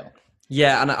risk there, though.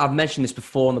 Yeah, and I've mentioned this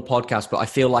before on the podcast, but I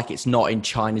feel like it's not in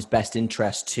China's best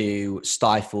interest to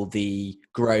stifle the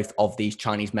growth of these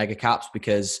Chinese mega caps,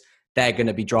 because they're going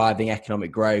to be driving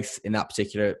economic growth in that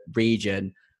particular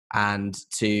region. And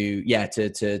to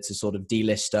sort of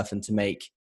delist stuff and to make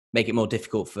it more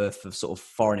difficult for sort of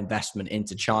foreign investment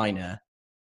into China,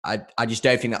 I just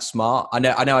don't think that's smart. I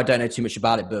know I don't know too much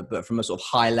about it, but from a sort of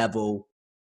high level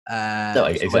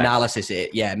analysis,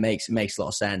 it makes a lot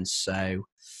of sense. So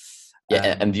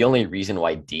and the only reason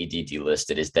why Didi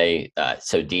delisted is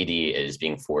so Didi is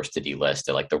being forced to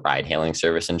delist like the ride hailing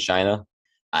service in China.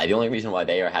 The only reason why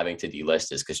they are having to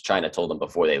delist is because China told them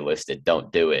before they listed,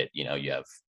 don't do it. You have,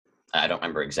 I don't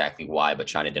remember exactly why, but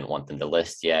China didn't want them to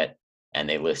list yet, and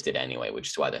they listed anyway, which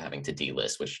is why they're having to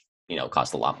delist, which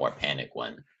caused a lot more panic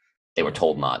when they were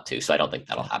told not to. So I don't think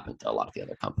that'll happen to a lot of the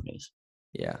other companies.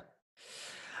 Yeah.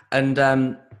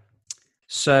 And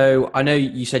so I know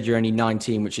you said you're only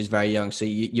 19, which is very young. So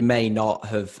you may not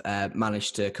have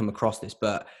managed to come across this,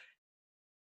 but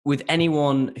with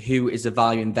anyone who is a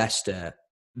value investor,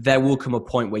 there will come a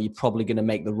point where you're probably going to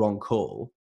make the wrong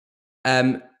call.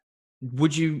 I'm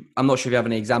not sure if you have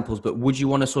any examples, but would you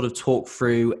want to sort of talk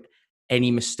through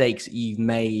any mistakes that you've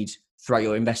made throughout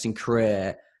your investing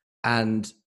career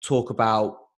and talk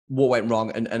about what went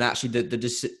wrong and actually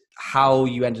how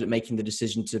you ended up making the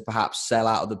decision to perhaps sell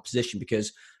out of the position?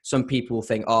 Because some people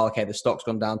think, oh, okay, the stock's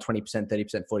gone down 20%,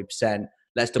 30%, 40%.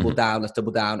 Let's double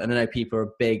down. And I know people are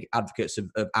big advocates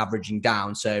of averaging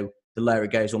down. So the lower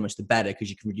it goes, almost the better, because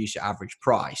you can reduce your average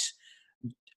price.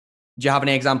 Do you have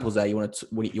any examples there you want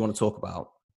to talk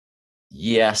about?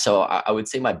 Yeah, so I would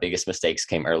say my biggest mistakes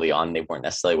came early on. They weren't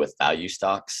necessarily with value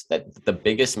stocks. That the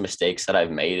biggest mistakes that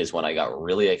I've made is when I got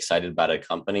really excited about a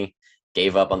company,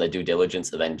 gave up on the due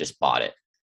diligence, and then just bought it.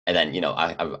 And then,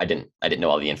 I didn't know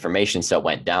all the information, so it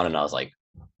went down, and I was like,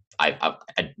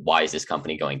 why is this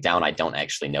company going down? I don't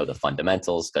actually know the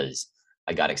fundamentals because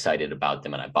I got excited about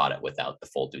them and I bought it without the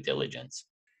full due diligence.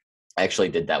 I actually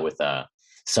did that with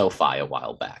SoFi a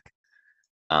while back.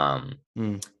 And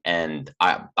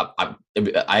I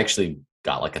actually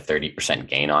got like a 30%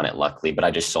 gain on it, luckily, but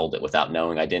I just sold it without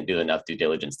knowing. I didn't do enough due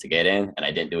diligence to get in, and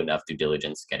I didn't do enough due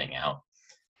diligence getting out.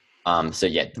 I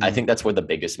think that's where the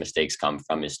biggest mistakes come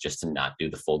from, is just to not do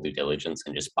the full due diligence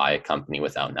and just buy a company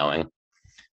without knowing.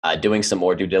 Doing some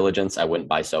more due diligence, I wouldn't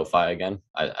buy SoFi again.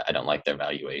 I don't like their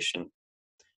valuation.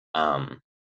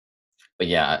 But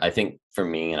yeah, I think for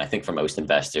me, and I think for most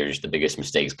investors, the biggest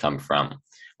mistakes come from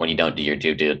when you don't do your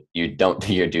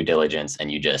due diligence,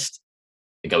 and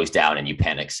it goes down and you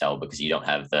panic sell because you don't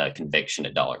have the conviction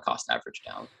to dollar cost average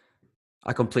down.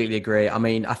 I completely agree. I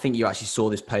mean, I think you actually saw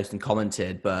this post and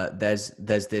commented, but there's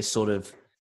this sort of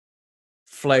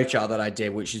flowchart that I did,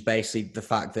 which is basically the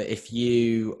fact that if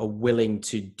you are willing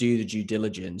to do the due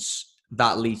diligence,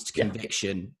 that leads to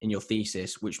conviction in your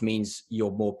thesis, which means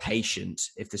you're more patient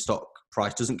if the stock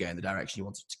price doesn't go in the direction you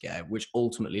want it to go, which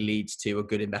ultimately leads to a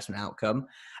good investment outcome.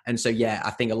 And so, yeah,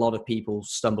 I think a lot of people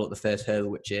stumble at the first hurdle,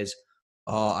 which is,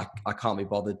 I can't be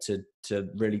bothered to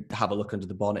really have a look under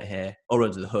the bonnet here, or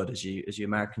under the hood, as you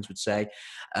Americans would say.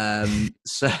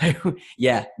 So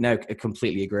yeah, no, I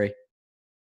completely agree.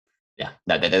 Yeah,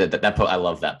 that I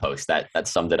love that post. That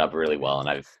summed it up really well,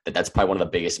 and that's probably one of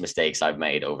the biggest mistakes I've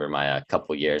made over my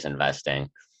couple years investing,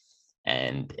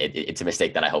 and it's a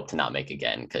mistake that I hope to not make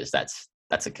again, because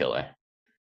that's a killer.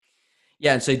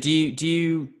 Yeah, and so do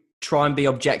you try and be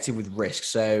objective with risk?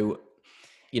 So,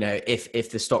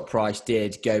 if the stock price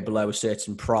did go below a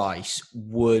certain price,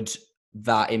 would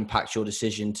that impact your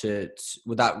decision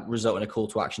would that result in a call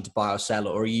to action to buy or sell,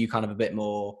 or are you kind of a bit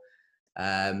more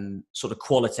sort of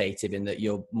qualitative in that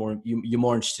you're more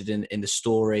interested in the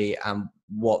story and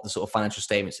what the sort of financial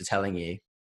statements are telling you?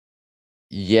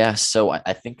 Yeah, so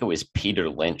I think it was Peter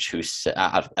Lynch who said,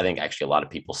 I think actually a lot of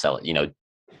people sell it,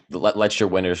 let your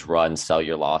winners run, sell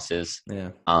your losses. Yeah.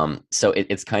 So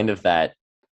it's kind of that,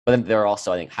 but then there are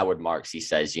also, I think Howard Marks, he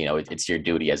says, it's your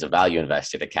duty as a value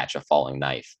investor to catch a falling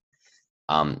knife.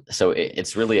 So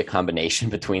it's really a combination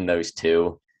between those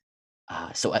two.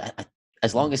 So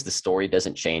as long as the story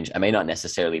doesn't change, I may not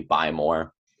necessarily buy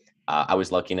more. I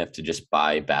was lucky enough to just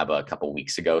buy BABA a couple of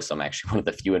weeks ago, so I'm actually one of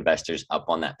the few investors up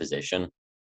on that position.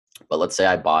 But let's say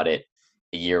I bought it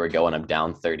a year ago and I'm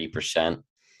down 30%.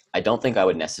 I don't think I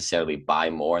would necessarily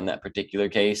buy more in that particular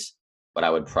case, but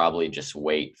I would probably just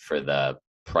wait for the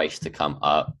price to come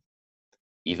up,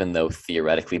 even though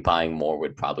theoretically buying more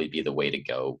would probably be the way to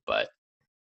go. But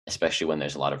especially when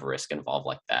there's a lot of risk involved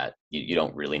like that, you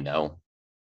don't really know.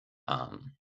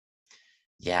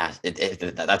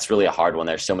 That's really a hard one.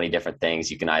 There's so many different things.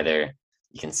 You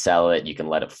can sell it, you can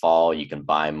let it fall, you can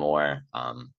buy more.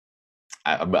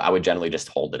 I would generally just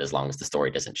hold it as long as the story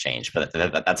doesn't change, but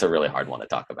that's a really hard one to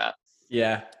talk about.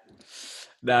 Yeah,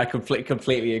 no, I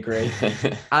completely agree.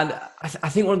 And I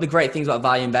think one of the great things about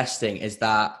value investing is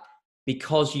that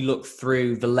because you look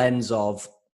through the lens of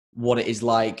what it is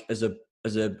like as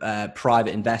a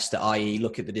private investor, i.e.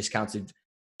 look at the discounted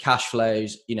cash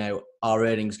flows, our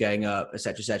earnings going up, et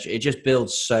cetera, it just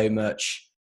builds so much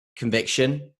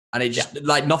conviction. And it just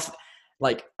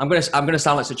I'm going to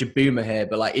sound like such a boomer here,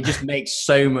 but it just makes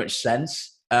so much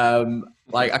sense. I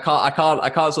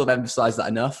can't sort of emphasize that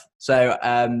enough. So,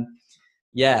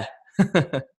 yeah.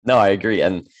 No, I agree.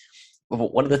 And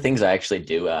one of the things I actually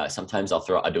do, sometimes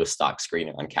I'll do a stock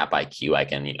screener on Cap IQ. I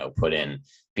can, put in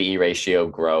PE ratio,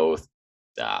 growth,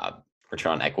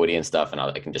 return on equity and stuff, and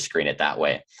I can just screen it that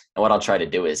way. And what I'll try to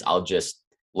do is I'll just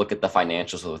look at the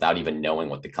financials without even knowing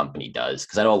what the company does.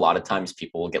 Because I know a lot of times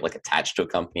people will get like attached to a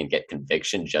company and get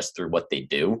conviction just through what they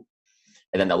do.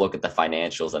 And then they'll look at the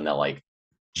financials and they'll like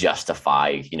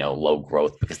justify, low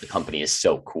growth because the company is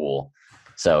so cool.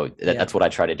 So that's what I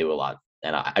try to do a lot.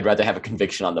 And I'd rather have a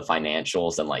conviction on the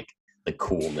financials than like the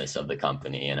coolness of the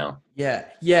company, Yeah.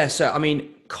 Yeah. So, I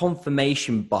mean,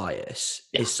 confirmation bias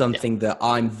is something that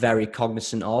I'm very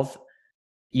cognizant of,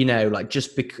 like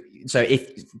just because, so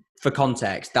if for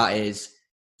context, that is,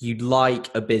 you like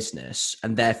a business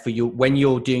and therefore when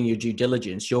you're doing your due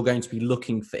diligence, you're going to be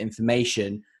looking for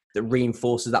information that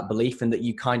reinforces that belief and that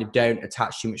you kind of don't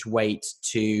attach too much weight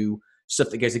to stuff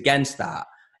that goes against that.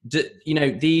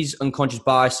 These unconscious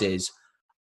biases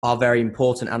are very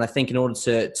important. And I think in order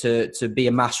to be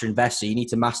a master investor, you need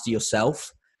to master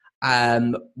yourself.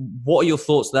 What are your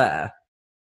thoughts there?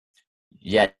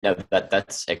 Yeah, no,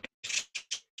 that's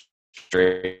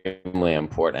extremely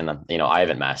important. And, I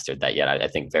haven't mastered that yet. I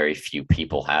think very few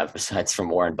people have, besides from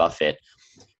Warren Buffett.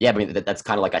 Yeah, I mean, that's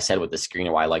kind of like I said with the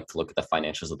screener, why I like to look at the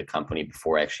financials of the company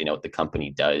before I actually know what the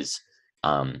company does.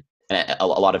 And a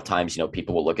lot of times,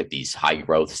 people will look at these high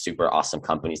growth, super awesome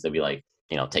companies. They'll be like,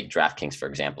 take DraftKings, for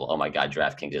example. Oh my God,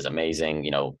 DraftKings is amazing.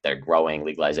 They're growing,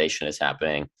 legalization is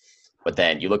happening. But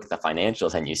then you look at the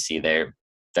financials and you see they're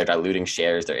diluting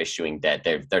shares, they're issuing debt,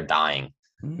 they're dying.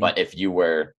 Mm-hmm. But if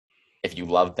you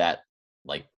loved that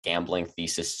like gambling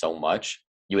thesis so much,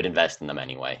 you would invest in them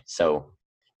anyway. So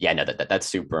yeah, no, that's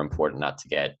super important not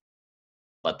to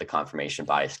let the confirmation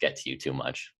bias get to you too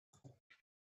much.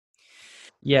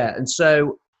 Yeah. And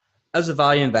so as a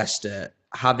value investor,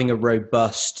 having a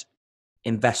robust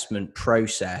investment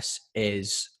process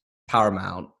is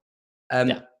paramount.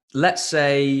 Let's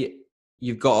say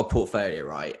you've got a portfolio,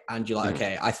 right? And you're like,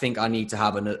 okay, I think I need to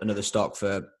have another stock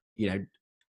for,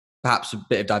 perhaps a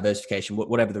bit of diversification,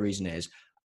 whatever the reason is.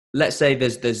 Let's say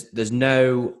there's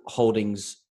no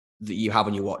holdings that you have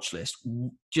on your watch list.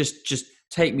 Just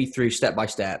take me through step by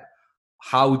step.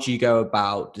 How would you go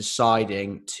about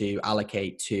deciding to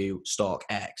allocate to stock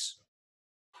X?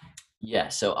 Yeah,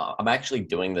 so I'm actually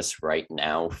doing this right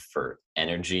now for the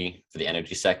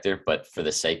energy sector, but for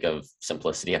the sake of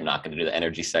simplicity, I'm not going to do the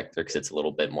energy sector because it's a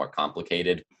little bit more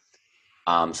complicated.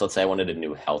 So let's say I wanted a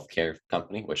new healthcare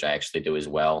company, which I actually do as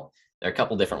well. There are a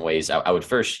couple different ways. I would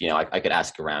first, I could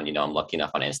ask around. I'm lucky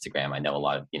enough on Instagram. I know a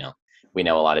lot of, we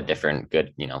know a lot of different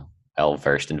good,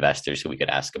 well-versed investors who we could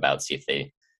ask about, see if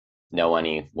they know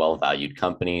any well-valued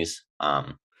companies.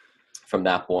 From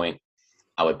that point,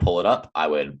 I would pull it up. I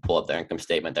would pull up their income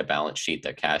statement, their balance sheet,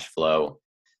 their cash flow,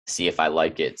 see if I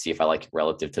like it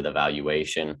relative to the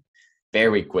valuation.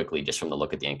 Very quickly, just from the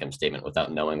look at the income statement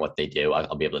without knowing what they do,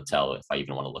 I'll be able to tell if I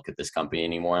even want to look at this company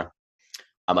anymore.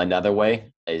 Another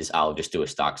way is I'll just do a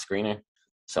stock screener.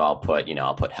 So I'll put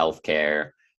healthcare,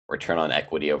 return on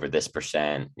equity over this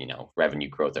percent, revenue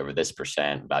growth over this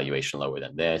percent, valuation lower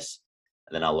than this.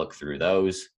 And then I'll look through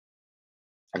those.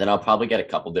 And then I'll probably get a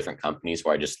couple different companies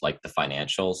where I just like the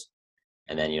financials.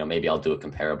 And then, maybe I'll do a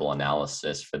comparable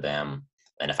analysis for them.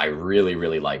 And if I really,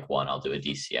 really like one, I'll do a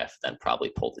DCF, then probably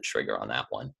pull the trigger on that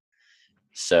one.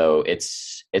 So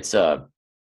it's a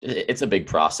big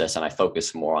process, and I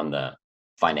focus more on the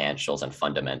financials and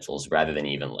fundamentals rather than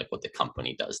even like what the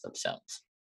company does themselves.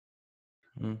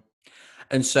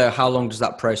 And so how long does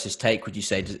that process take, would you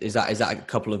say? Is that a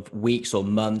couple of weeks or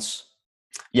months?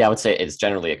 Yeah, I would say it's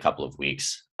generally a couple of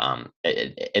weeks.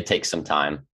 It takes some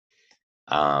time.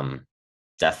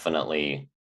 Definitely,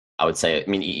 I would say,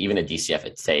 even a DCF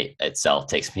itself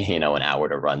takes me, an hour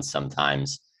to run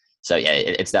sometimes. So yeah,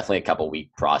 it's definitely a couple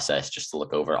week process just to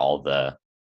look over all the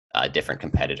different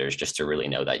competitors, just to really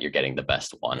know that you're getting the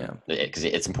best one. Because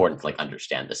it's important to like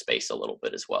understand the space a little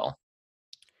bit as well.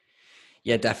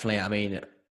 Yeah, definitely.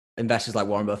 Investors like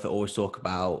Warren Buffett always talk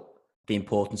about the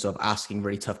importance of asking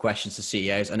really tough questions to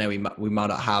CEOs. I know we might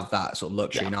not have that sort of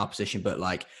luxury in our position, but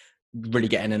like really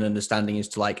getting an understanding as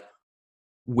to like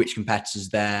which competitors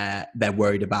they're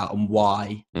worried about and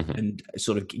why, and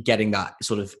sort of getting that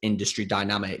sort of industry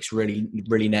dynamics really,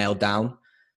 really nailed down.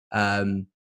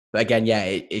 But again,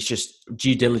 it's just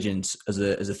due diligence as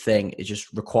a thing. It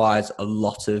just requires a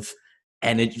lot of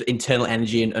internal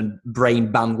energy and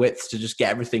brain bandwidth to just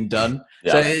get everything done.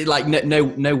 So like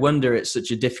no wonder it's such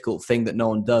a difficult thing that no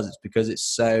one does. It's because it's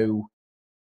so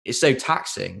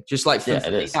taxing. Just like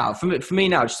for me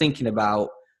now, just thinking about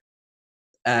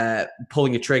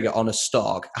pulling a trigger on a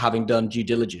stock, having done due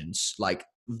diligence, like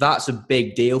that's a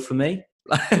big deal for me.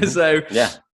 So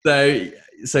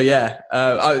So yeah.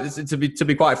 To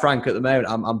be quite frank, at the moment,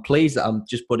 I'm pleased that I'm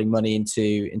just putting money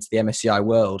into the MSCI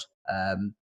World.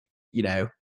 You know,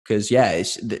 because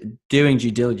doing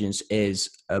due diligence is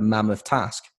a mammoth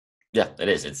task. Yeah, it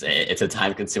is. It's a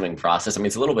time consuming process. I mean,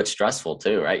 it's a little bit stressful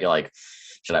too, right? You're like,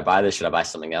 should I buy this? Should I buy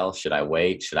something else? Should I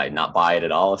wait? Should I not buy it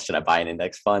at all? Should I buy an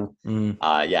index fund?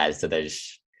 Yeah. So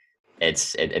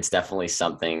it's definitely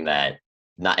something that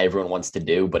not everyone wants to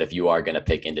do, but if you are going to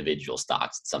pick individual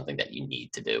stocks, it's something that you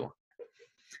need to do.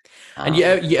 And you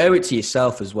owe it to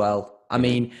yourself as well. I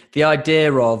mean, the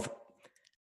idea of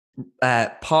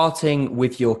parting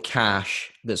with your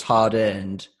cash that's hard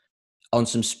earned on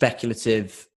some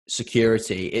speculative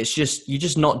security, you're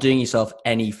just not doing yourself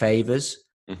any favors.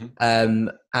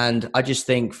 And I just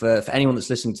think for anyone that's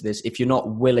listening to this, if you're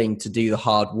not willing to do the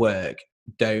hard work,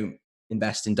 don't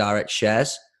invest in direct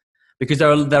shares, because there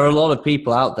are a lot of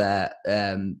people out there,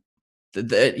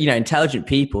 intelligent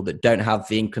people that don't have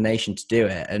the inclination to do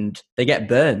it, and they get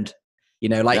burned.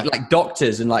 Like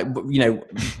doctors and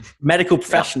medical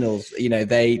professionals.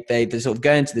 They sort of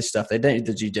go into this stuff. They don't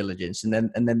do the due diligence, and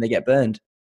then they get burned.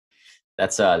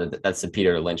 That's the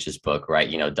Peter Lynch's book, right?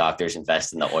 Doctors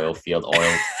invest in the oil field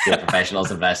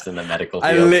professionals invest in the medical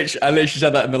field. I literally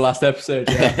said that in the last episode.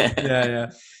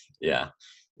 Yeah. Yeah.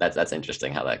 That's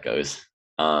interesting how that goes.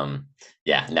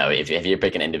 If you're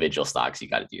picking individual stocks, you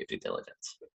got to do your due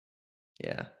diligence.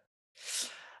 Yeah.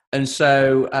 And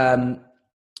so,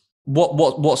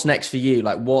 what's next for you?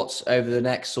 Like, what's over the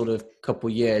next sort of couple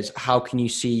of years? How can you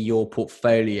see your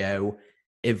portfolio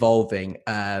evolving?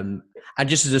 And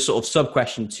just as a sort of sub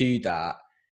question to that,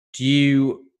 do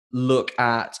you look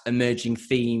at emerging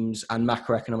themes and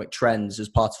macroeconomic trends as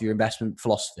part of your investment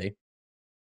philosophy?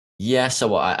 Yeah,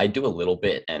 so I do a little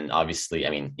bit, and obviously, I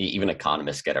mean, even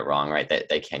economists get it wrong, right?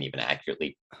 They can't even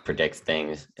accurately predict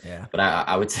things. Yeah. But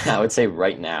I would say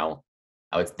right now,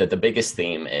 the biggest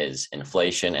theme is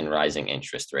inflation and rising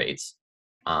interest rates.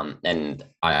 And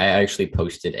I actually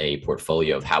posted a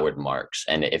portfolio of Howard Marks,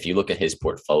 and if you look at his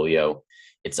portfolio,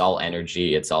 it's all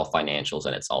energy, it's all financials,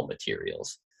 and it's all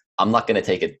materials. I'm not going to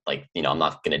take it I'm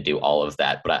not going to do all of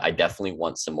that, but I definitely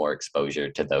want some more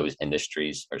exposure to those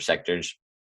industries or sectors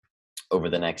over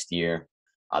the next year.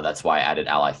 That's why I added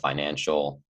Ally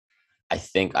Financial. I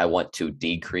think I want to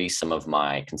decrease some of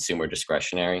my consumer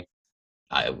discretionary.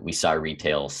 We saw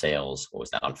retail sales. What was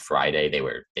that on Friday?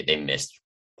 They missed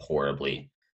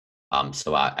horribly.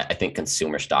 So I think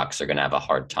consumer stocks are going to have a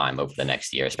hard time over the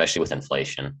next year, especially with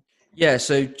inflation. Yeah.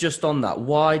 So just on that,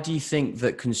 why do you think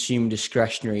that consumer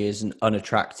discretionary is an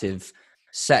unattractive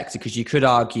sector? Because you could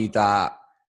argue that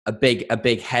a big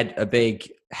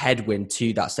headwind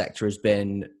to that sector has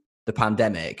been the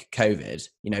pandemic, COVID.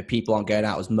 People aren't going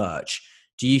out as much.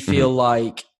 Do you feel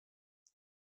like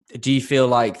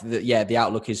that? Yeah, the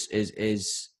outlook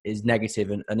is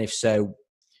negative, and if so,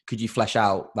 could you flesh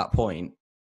out that point?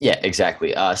 Yeah,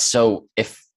 exactly. So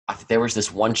if there was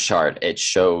this one chart, it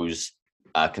shows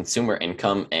consumer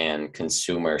income and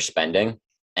consumer spending,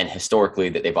 and historically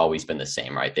that they've always been the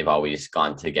same, right? They've always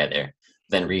gone together.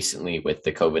 Then recently with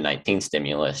the COVID-19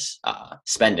 stimulus,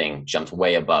 spending jumped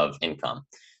way above income.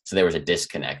 So there was a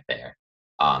disconnect there,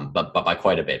 but by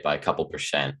quite a bit, by a couple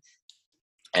percent.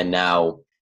 And now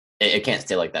it can't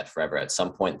stay like that forever. At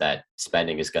some point, that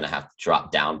spending is going to have to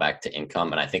drop down back to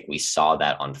income. And I think we saw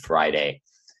that on Friday.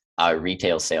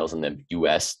 Retail sales in the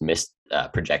US missed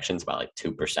projections by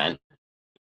 2%.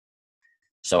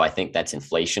 So I think that's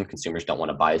inflation. Consumers don't want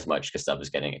to buy as much because stuff is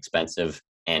getting expensive,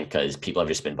 and because people have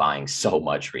just been buying so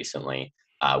much recently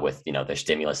with their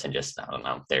stimulus, and just, I don't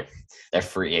know, they're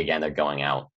free again. They're going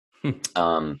out.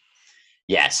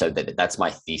 So that's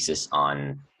my thesis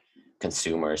on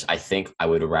consumers. I think I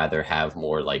would rather have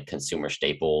more like consumer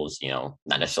staples, not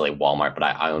necessarily Walmart, but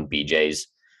I own BJ's,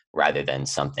 rather than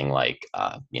something like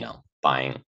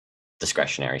buying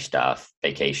discretionary stuff,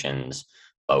 vacations,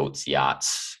 boats,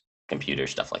 yachts,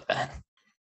 computers, stuff like that.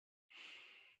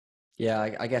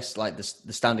 Yeah, I guess like the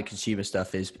standard consumer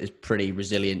stuff is pretty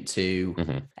resilient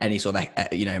to any sort of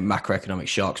macroeconomic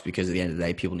shocks, because at the end of the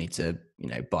day, people need to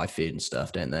buy food and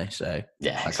stuff, don't they? So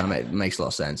yeah, that kind of makes a lot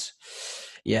of sense.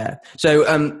 Yeah.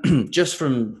 So just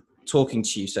from talking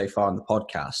to you so far on the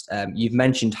podcast, you've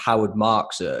mentioned Howard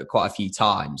Marks quite a few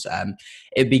times.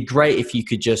 It'd be great if you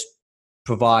could just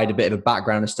provide a bit of a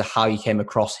background as to how you came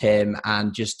across him,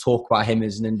 and just talk about him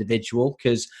as an individual,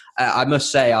 because I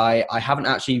must say I haven't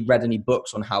actually read any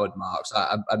books on Howard Marks.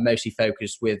 I'm mostly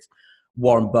focused with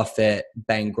Warren Buffett,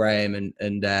 Ben Graham,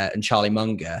 and Charlie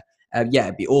Munger.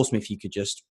 It'd be awesome if you could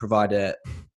just provide a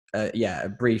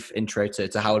brief intro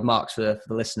to Howard Marks for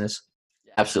the listeners.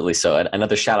 Absolutely. So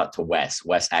another shout out to Wes.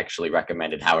 Wes actually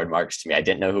recommended Howard Marks to me. I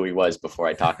didn't know who he was before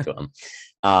I talked to him.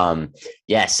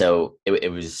 Yeah, so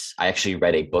it was, I actually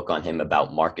read a book on him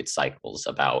about market cycles,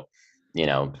 about,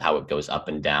 how it goes up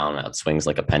and down, how it swings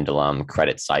like a pendulum,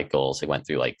 credit cycles. He went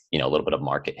through like, a little bit of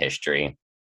market history.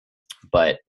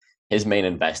 But his main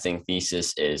investing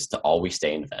thesis is to always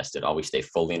stay invested, always stay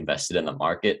fully invested in the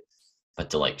market, but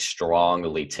to like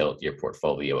strongly tilt your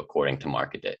portfolio according to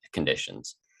market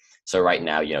conditions. So right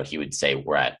now, he would say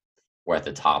we're at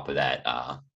the top of that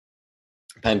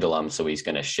pendulum. So he's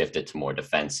going to shift it to more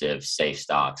defensive, safe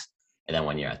stocks. And then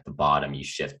when you're at the bottom, you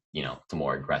shift, to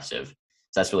more aggressive.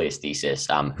 So that's really his thesis.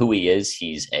 Who he is,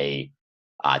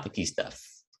 I think he's the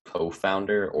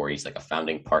co-founder, or he's like a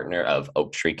founding partner of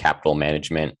Oaktree Capital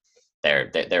Management.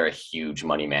 They're a huge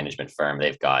money management firm.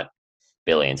 They've got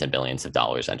billions and billions of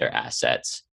dollars under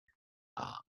assets.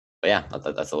 But yeah,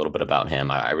 that's a little bit about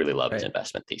him. I really love his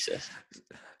investment thesis.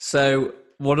 So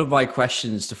one of my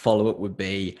questions to follow up would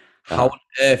be, how on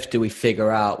earth do we figure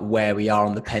out where we are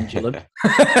on the pendulum?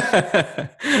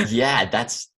 Yeah,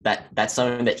 that's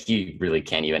something that he really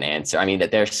can't even answer. I mean,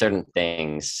 that there are certain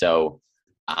things. So,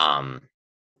 and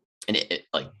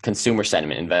like consumer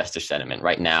sentiment, investor sentiment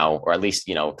right now, or at least,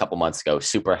 a couple months ago,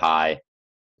 super high.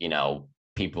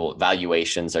 People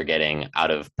valuations are getting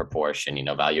out of proportion.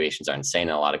 Valuations are insane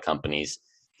in a lot of companies.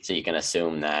 So you can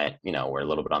assume that, we're a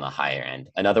little bit on the higher end.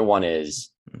 Another one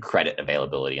is credit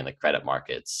availability in the credit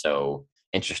markets. So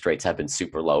interest rates have been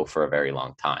super low for a very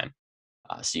long time.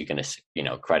 So you can,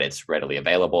 credit's readily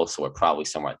available. So we're probably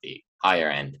somewhere at the higher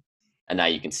end. And now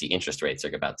you can see interest rates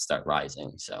are about to start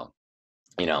rising. So,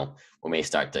 we may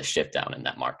start to shift down in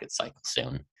that market cycle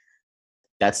soon.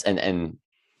 That's,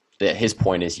 his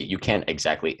point is you can't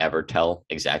exactly ever tell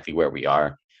exactly where we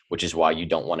are, which is why you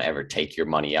don't want to ever take your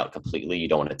money out completely. You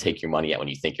don't want to take your money out when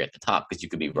you think you're at the top, because you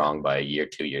could be wrong by a year,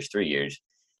 2 years, 3 years.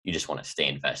 You just want to stay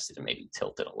invested and maybe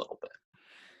tilt it a little bit.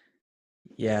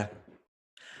 Yeah.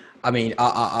 I mean,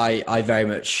 I very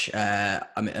much,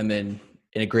 I'm in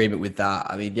agreement with that.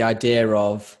 I mean, the idea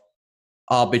of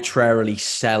arbitrarily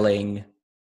selling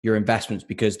your investments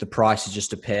because the prices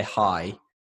just appear high,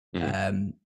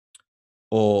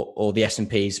 or the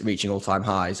S&P's reaching all-time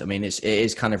highs. I mean, it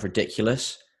is kind of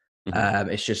ridiculous.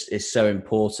 It's so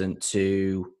important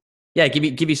to,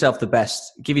 give yourself the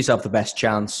best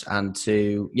chance, and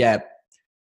to,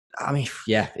 I mean,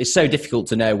 it's so difficult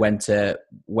to know when to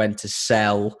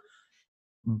sell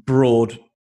broad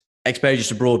exposure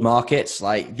to broad markets.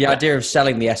 Like the idea of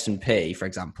selling the S&P, for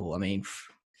example, I mean,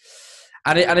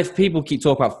 and if people keep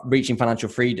talking about reaching financial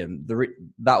freedom,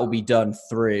 that will be done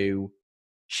through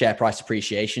share price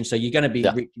appreciation. So you're going to be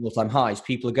reaching all-time highs.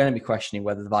 People are going to be questioning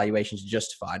whether the valuations are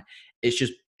justified. It's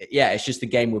just the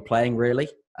game we're playing, really.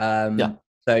 So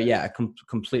I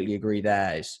completely agree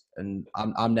there. And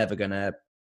I'm never going to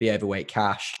be overweight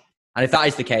cash. And if that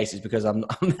is the case, it's because I'm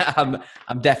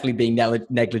definitely being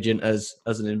negligent as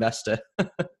an investor.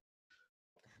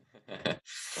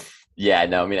 Yeah,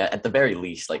 no, I mean, at the very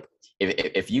least, like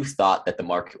if you thought that the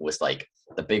market was like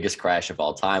the biggest crash of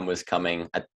all time was coming,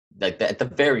 at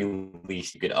the very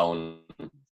least, you could own,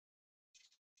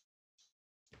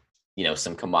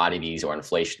 some commodities or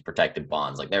inflation protected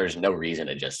bonds. Like there is no reason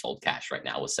to just hold cash right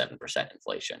now with 7%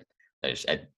 inflation. There's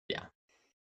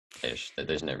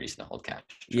no reason to hold cash.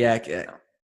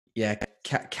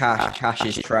 Cash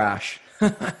is trash.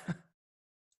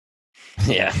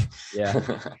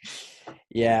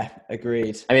 Yeah,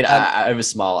 agreed. I mean, I have a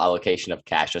small allocation of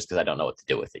cash just because I don't know what to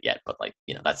do with it yet. But like,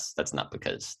 that's not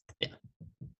because.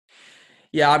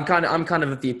 Yeah, I'm kind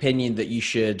of the opinion that you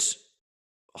should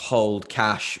hold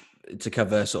cash to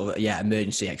cover sort of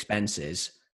emergency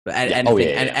expenses. But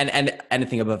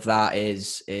anything above that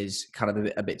is kind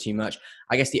of a bit too much.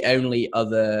 I guess the only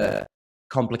other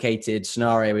complicated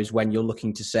scenario is when you're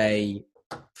looking to, say,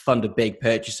 fund a big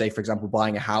purchase, say, for example,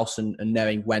 buying a house and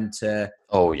knowing when to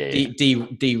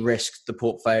de-risk the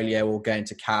portfolio or go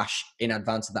into cash in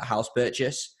advance of that house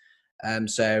purchase.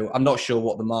 So I'm not sure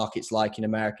what the market's like in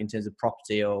America in terms of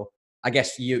property, or I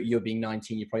guess you're being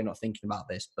 19, you're probably not thinking about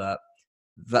this, but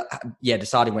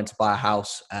deciding when to buy a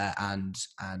house and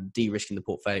de-risking the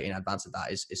portfolio in advance of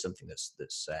that is something that's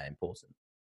important.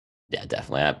 Yeah,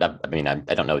 definitely. I mean, I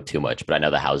don't know too much, but I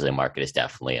know the housing market is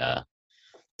definitely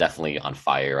on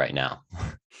fire right now.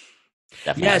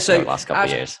 Definitely. So the last couple of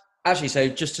years. Actually, so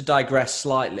just to digress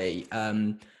slightly,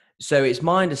 so it's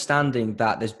my understanding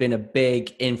that there's been a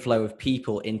big inflow of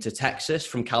people into Texas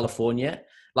from California.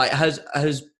 Like, has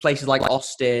places like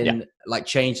Austin like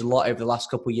changed a lot over the last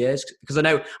couple of years? Because I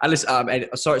know I listen.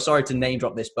 Sorry to name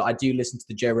drop this, but I do listen to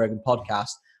the Joe Rogan podcast,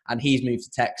 and he's moved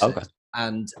to Texas. Okay.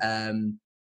 And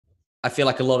I feel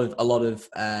like a lot of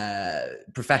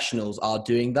professionals are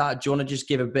doing that. Do you want to just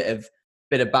give a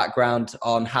bit of background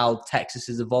on how Texas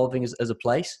is evolving as a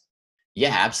place?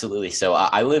 Yeah, absolutely. So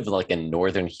I live like in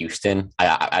northern Houston.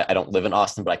 I don't live in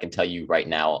Austin, but I can tell you right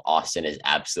now, Austin is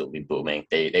absolutely booming.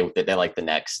 They're like the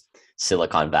next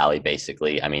Silicon Valley,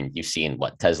 basically. I mean, you've seen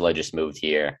what Tesla just moved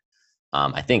here.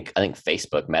 I think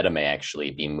Facebook Meta may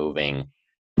actually be moving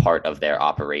part of their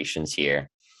operations here.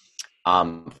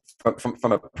 Um,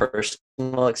 from a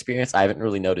personal experience, I haven't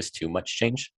really noticed too much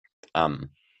change. I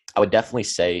would definitely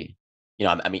say,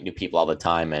 I meet new people all the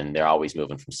time, and they're always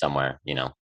moving from somewhere.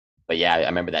 But yeah, I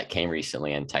remember that came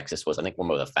recently, and Texas was, I think,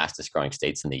 one of the fastest growing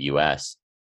states in the U.S.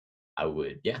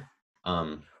 Yeah.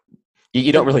 Um,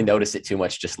 you don't really notice it too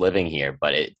much just living here,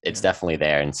 but it's definitely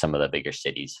there in some of the bigger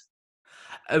cities.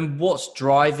 And what's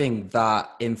driving that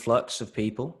influx of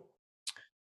people?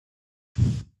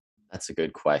 That's a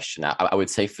good question. I would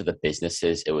say for the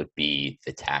businesses, it would be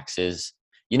the taxes.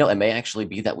 It may actually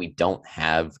be that we don't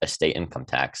have a state income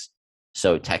tax.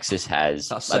 So Texas has,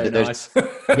 That's so nice.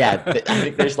 yeah, I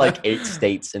think there's like 8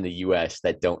 states in the U.S.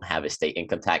 that don't have a state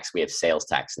income tax. We have sales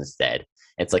tax instead.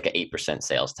 It's like an 8%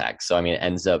 sales tax. So, I mean, it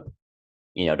ends up,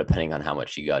 depending on how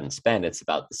much you go out and spend, it's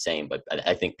about the same. But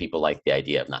I think people like the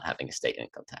idea of not having a state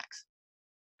income tax.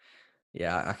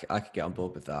 Yeah, I could get on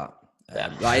board with that.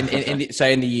 Yeah. Like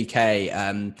in the UK,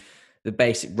 the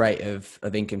basic rate of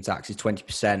income tax is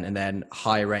 20%, and then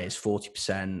higher rate is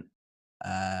 40%.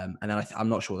 And then I'm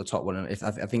not sure what the top one. I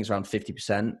think it's around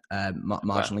 50%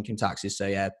 marginal income taxes. So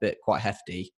yeah, quite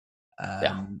hefty.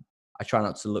 I try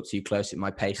not to look too close at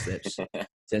my pay slips in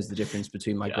terms of the difference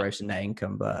between my gross and net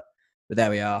income, but there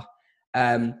we are.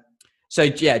 So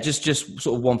yeah, just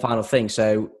sort of one final thing.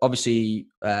 So obviously,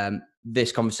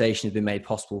 this conversation has been made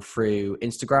possible through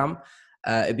Instagram.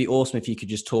 It'd be awesome if you could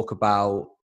just talk about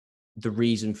the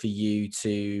reason for you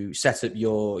to set up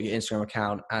your Instagram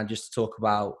account, and just to talk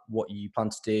about what you plan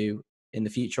to do in the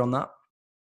future on that.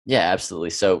 Yeah, absolutely.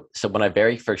 So when I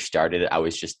very first started, I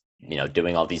was just,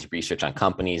 doing all these research on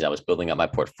companies. I was building up my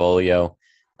portfolio.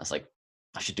 I was like,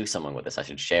 I should do something with this. I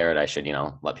should share it. I should,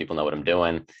 let people know what I'm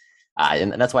doing.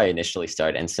 And that's why I initially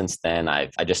started. And since then, I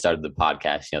just started the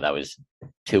podcast. That was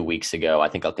 2 weeks ago. I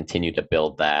think I'll continue to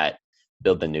build the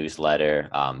newsletter,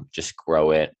 just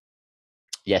grow it.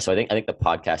 Yeah, so I think the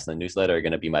podcast and the newsletter are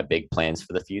going to be my big plans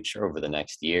for the future over the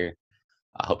next year.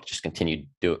 I hope to just continue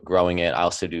growing it. I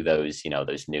also do those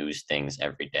news things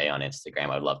every day on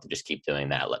Instagram. I would love to just keep doing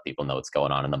that, let people know what's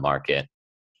going on in the market.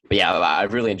 But yeah,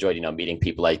 I've really enjoyed, meeting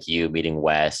people like you, meeting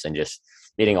Wes, and just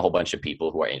meeting a whole bunch of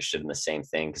people who are interested in the same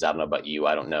thing. Because I don't know about you,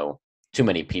 I don't know too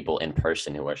many people in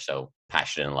person who are so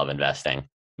passionate and love investing.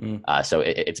 So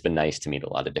it's been nice to meet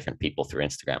a lot of different people through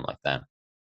Instagram like that.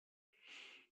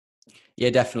 Yeah,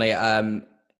 definitely.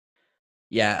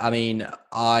 Yeah, I mean,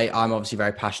 I'm obviously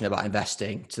very passionate about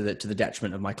investing to the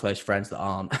detriment of my close friends that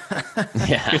aren't.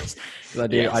 Yeah, I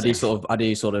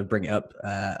do sort of bring it up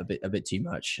a bit too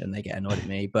much, and they get annoyed at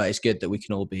me. But it's good that we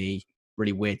can all be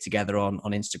really weird together on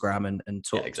Instagram and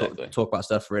talk about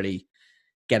stuff. Really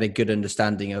get a good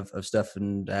understanding of stuff,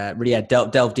 and really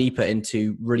delve deeper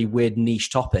into really weird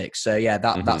niche topics. So yeah,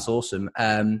 that's awesome.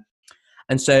 And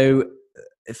so,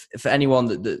 if for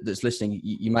anyone that's listening,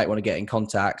 you might want to get in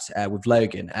contact with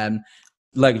Logan.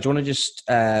 Logan, do you want to just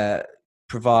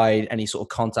provide any sort of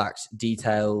contact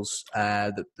details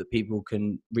that people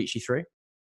can reach you through?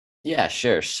 Yeah,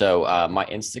 sure. So my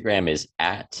Instagram is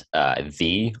at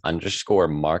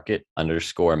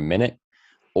 @the_market_minute,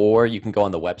 or you can go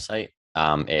on the website.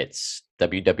 It's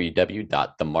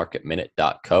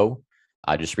www.themarketminute.co.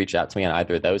 Just reach out to me on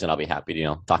either of those, and I'll be happy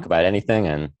to talk about anything,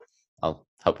 and I'll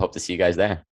hope to see you guys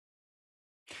there.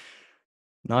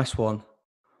 Nice one.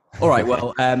 All right.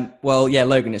 Well, yeah,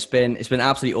 Logan, it's been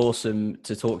absolutely awesome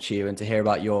to talk to you and to hear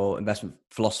about your investment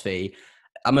philosophy.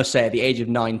 I must say, at the age of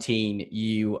 19,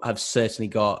 you have certainly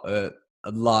got a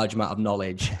large amount of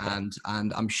knowledge, and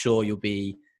I'm sure you'll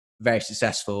be very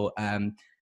successful.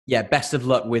 Yeah, best of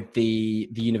luck with the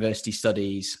university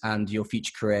studies and your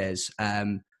future careers.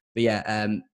 But yeah,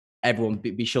 everyone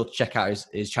be sure to check out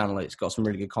his channel. It's got some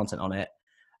really good content on it.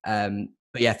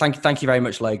 But yeah, thank you very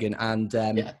much, Logan, and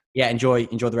enjoy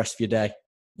the rest of your day.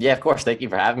 Yeah, of course. Thank you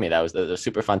for having me. That was a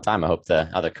super fun time. I hope to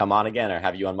either come on again or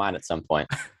have you on mine at some point.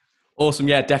 Awesome.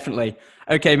 Yeah, definitely.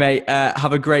 Okay, mate.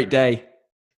 Have a great day.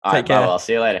 Take care. I'll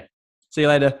see you later. See you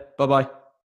later. Bye-bye.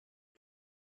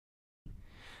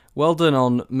 Well done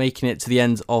on making it to the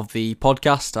end of the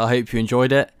podcast. I hope you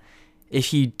enjoyed it.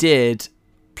 If you did,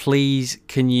 please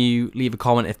can you leave a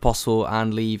comment if possible,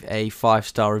 and leave a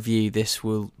 5-star review. This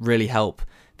will really help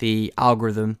the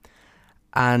algorithm.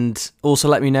 And also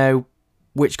let me know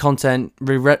which content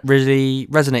really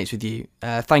resonates with you.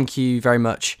 Thank you very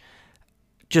much.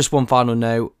 Just one final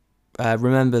note.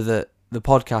 Remember that the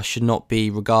podcast should not be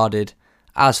regarded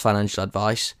as financial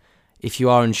advice. If you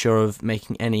are unsure of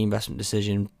making any investment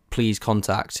decision, please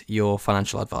contact your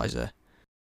financial advisor.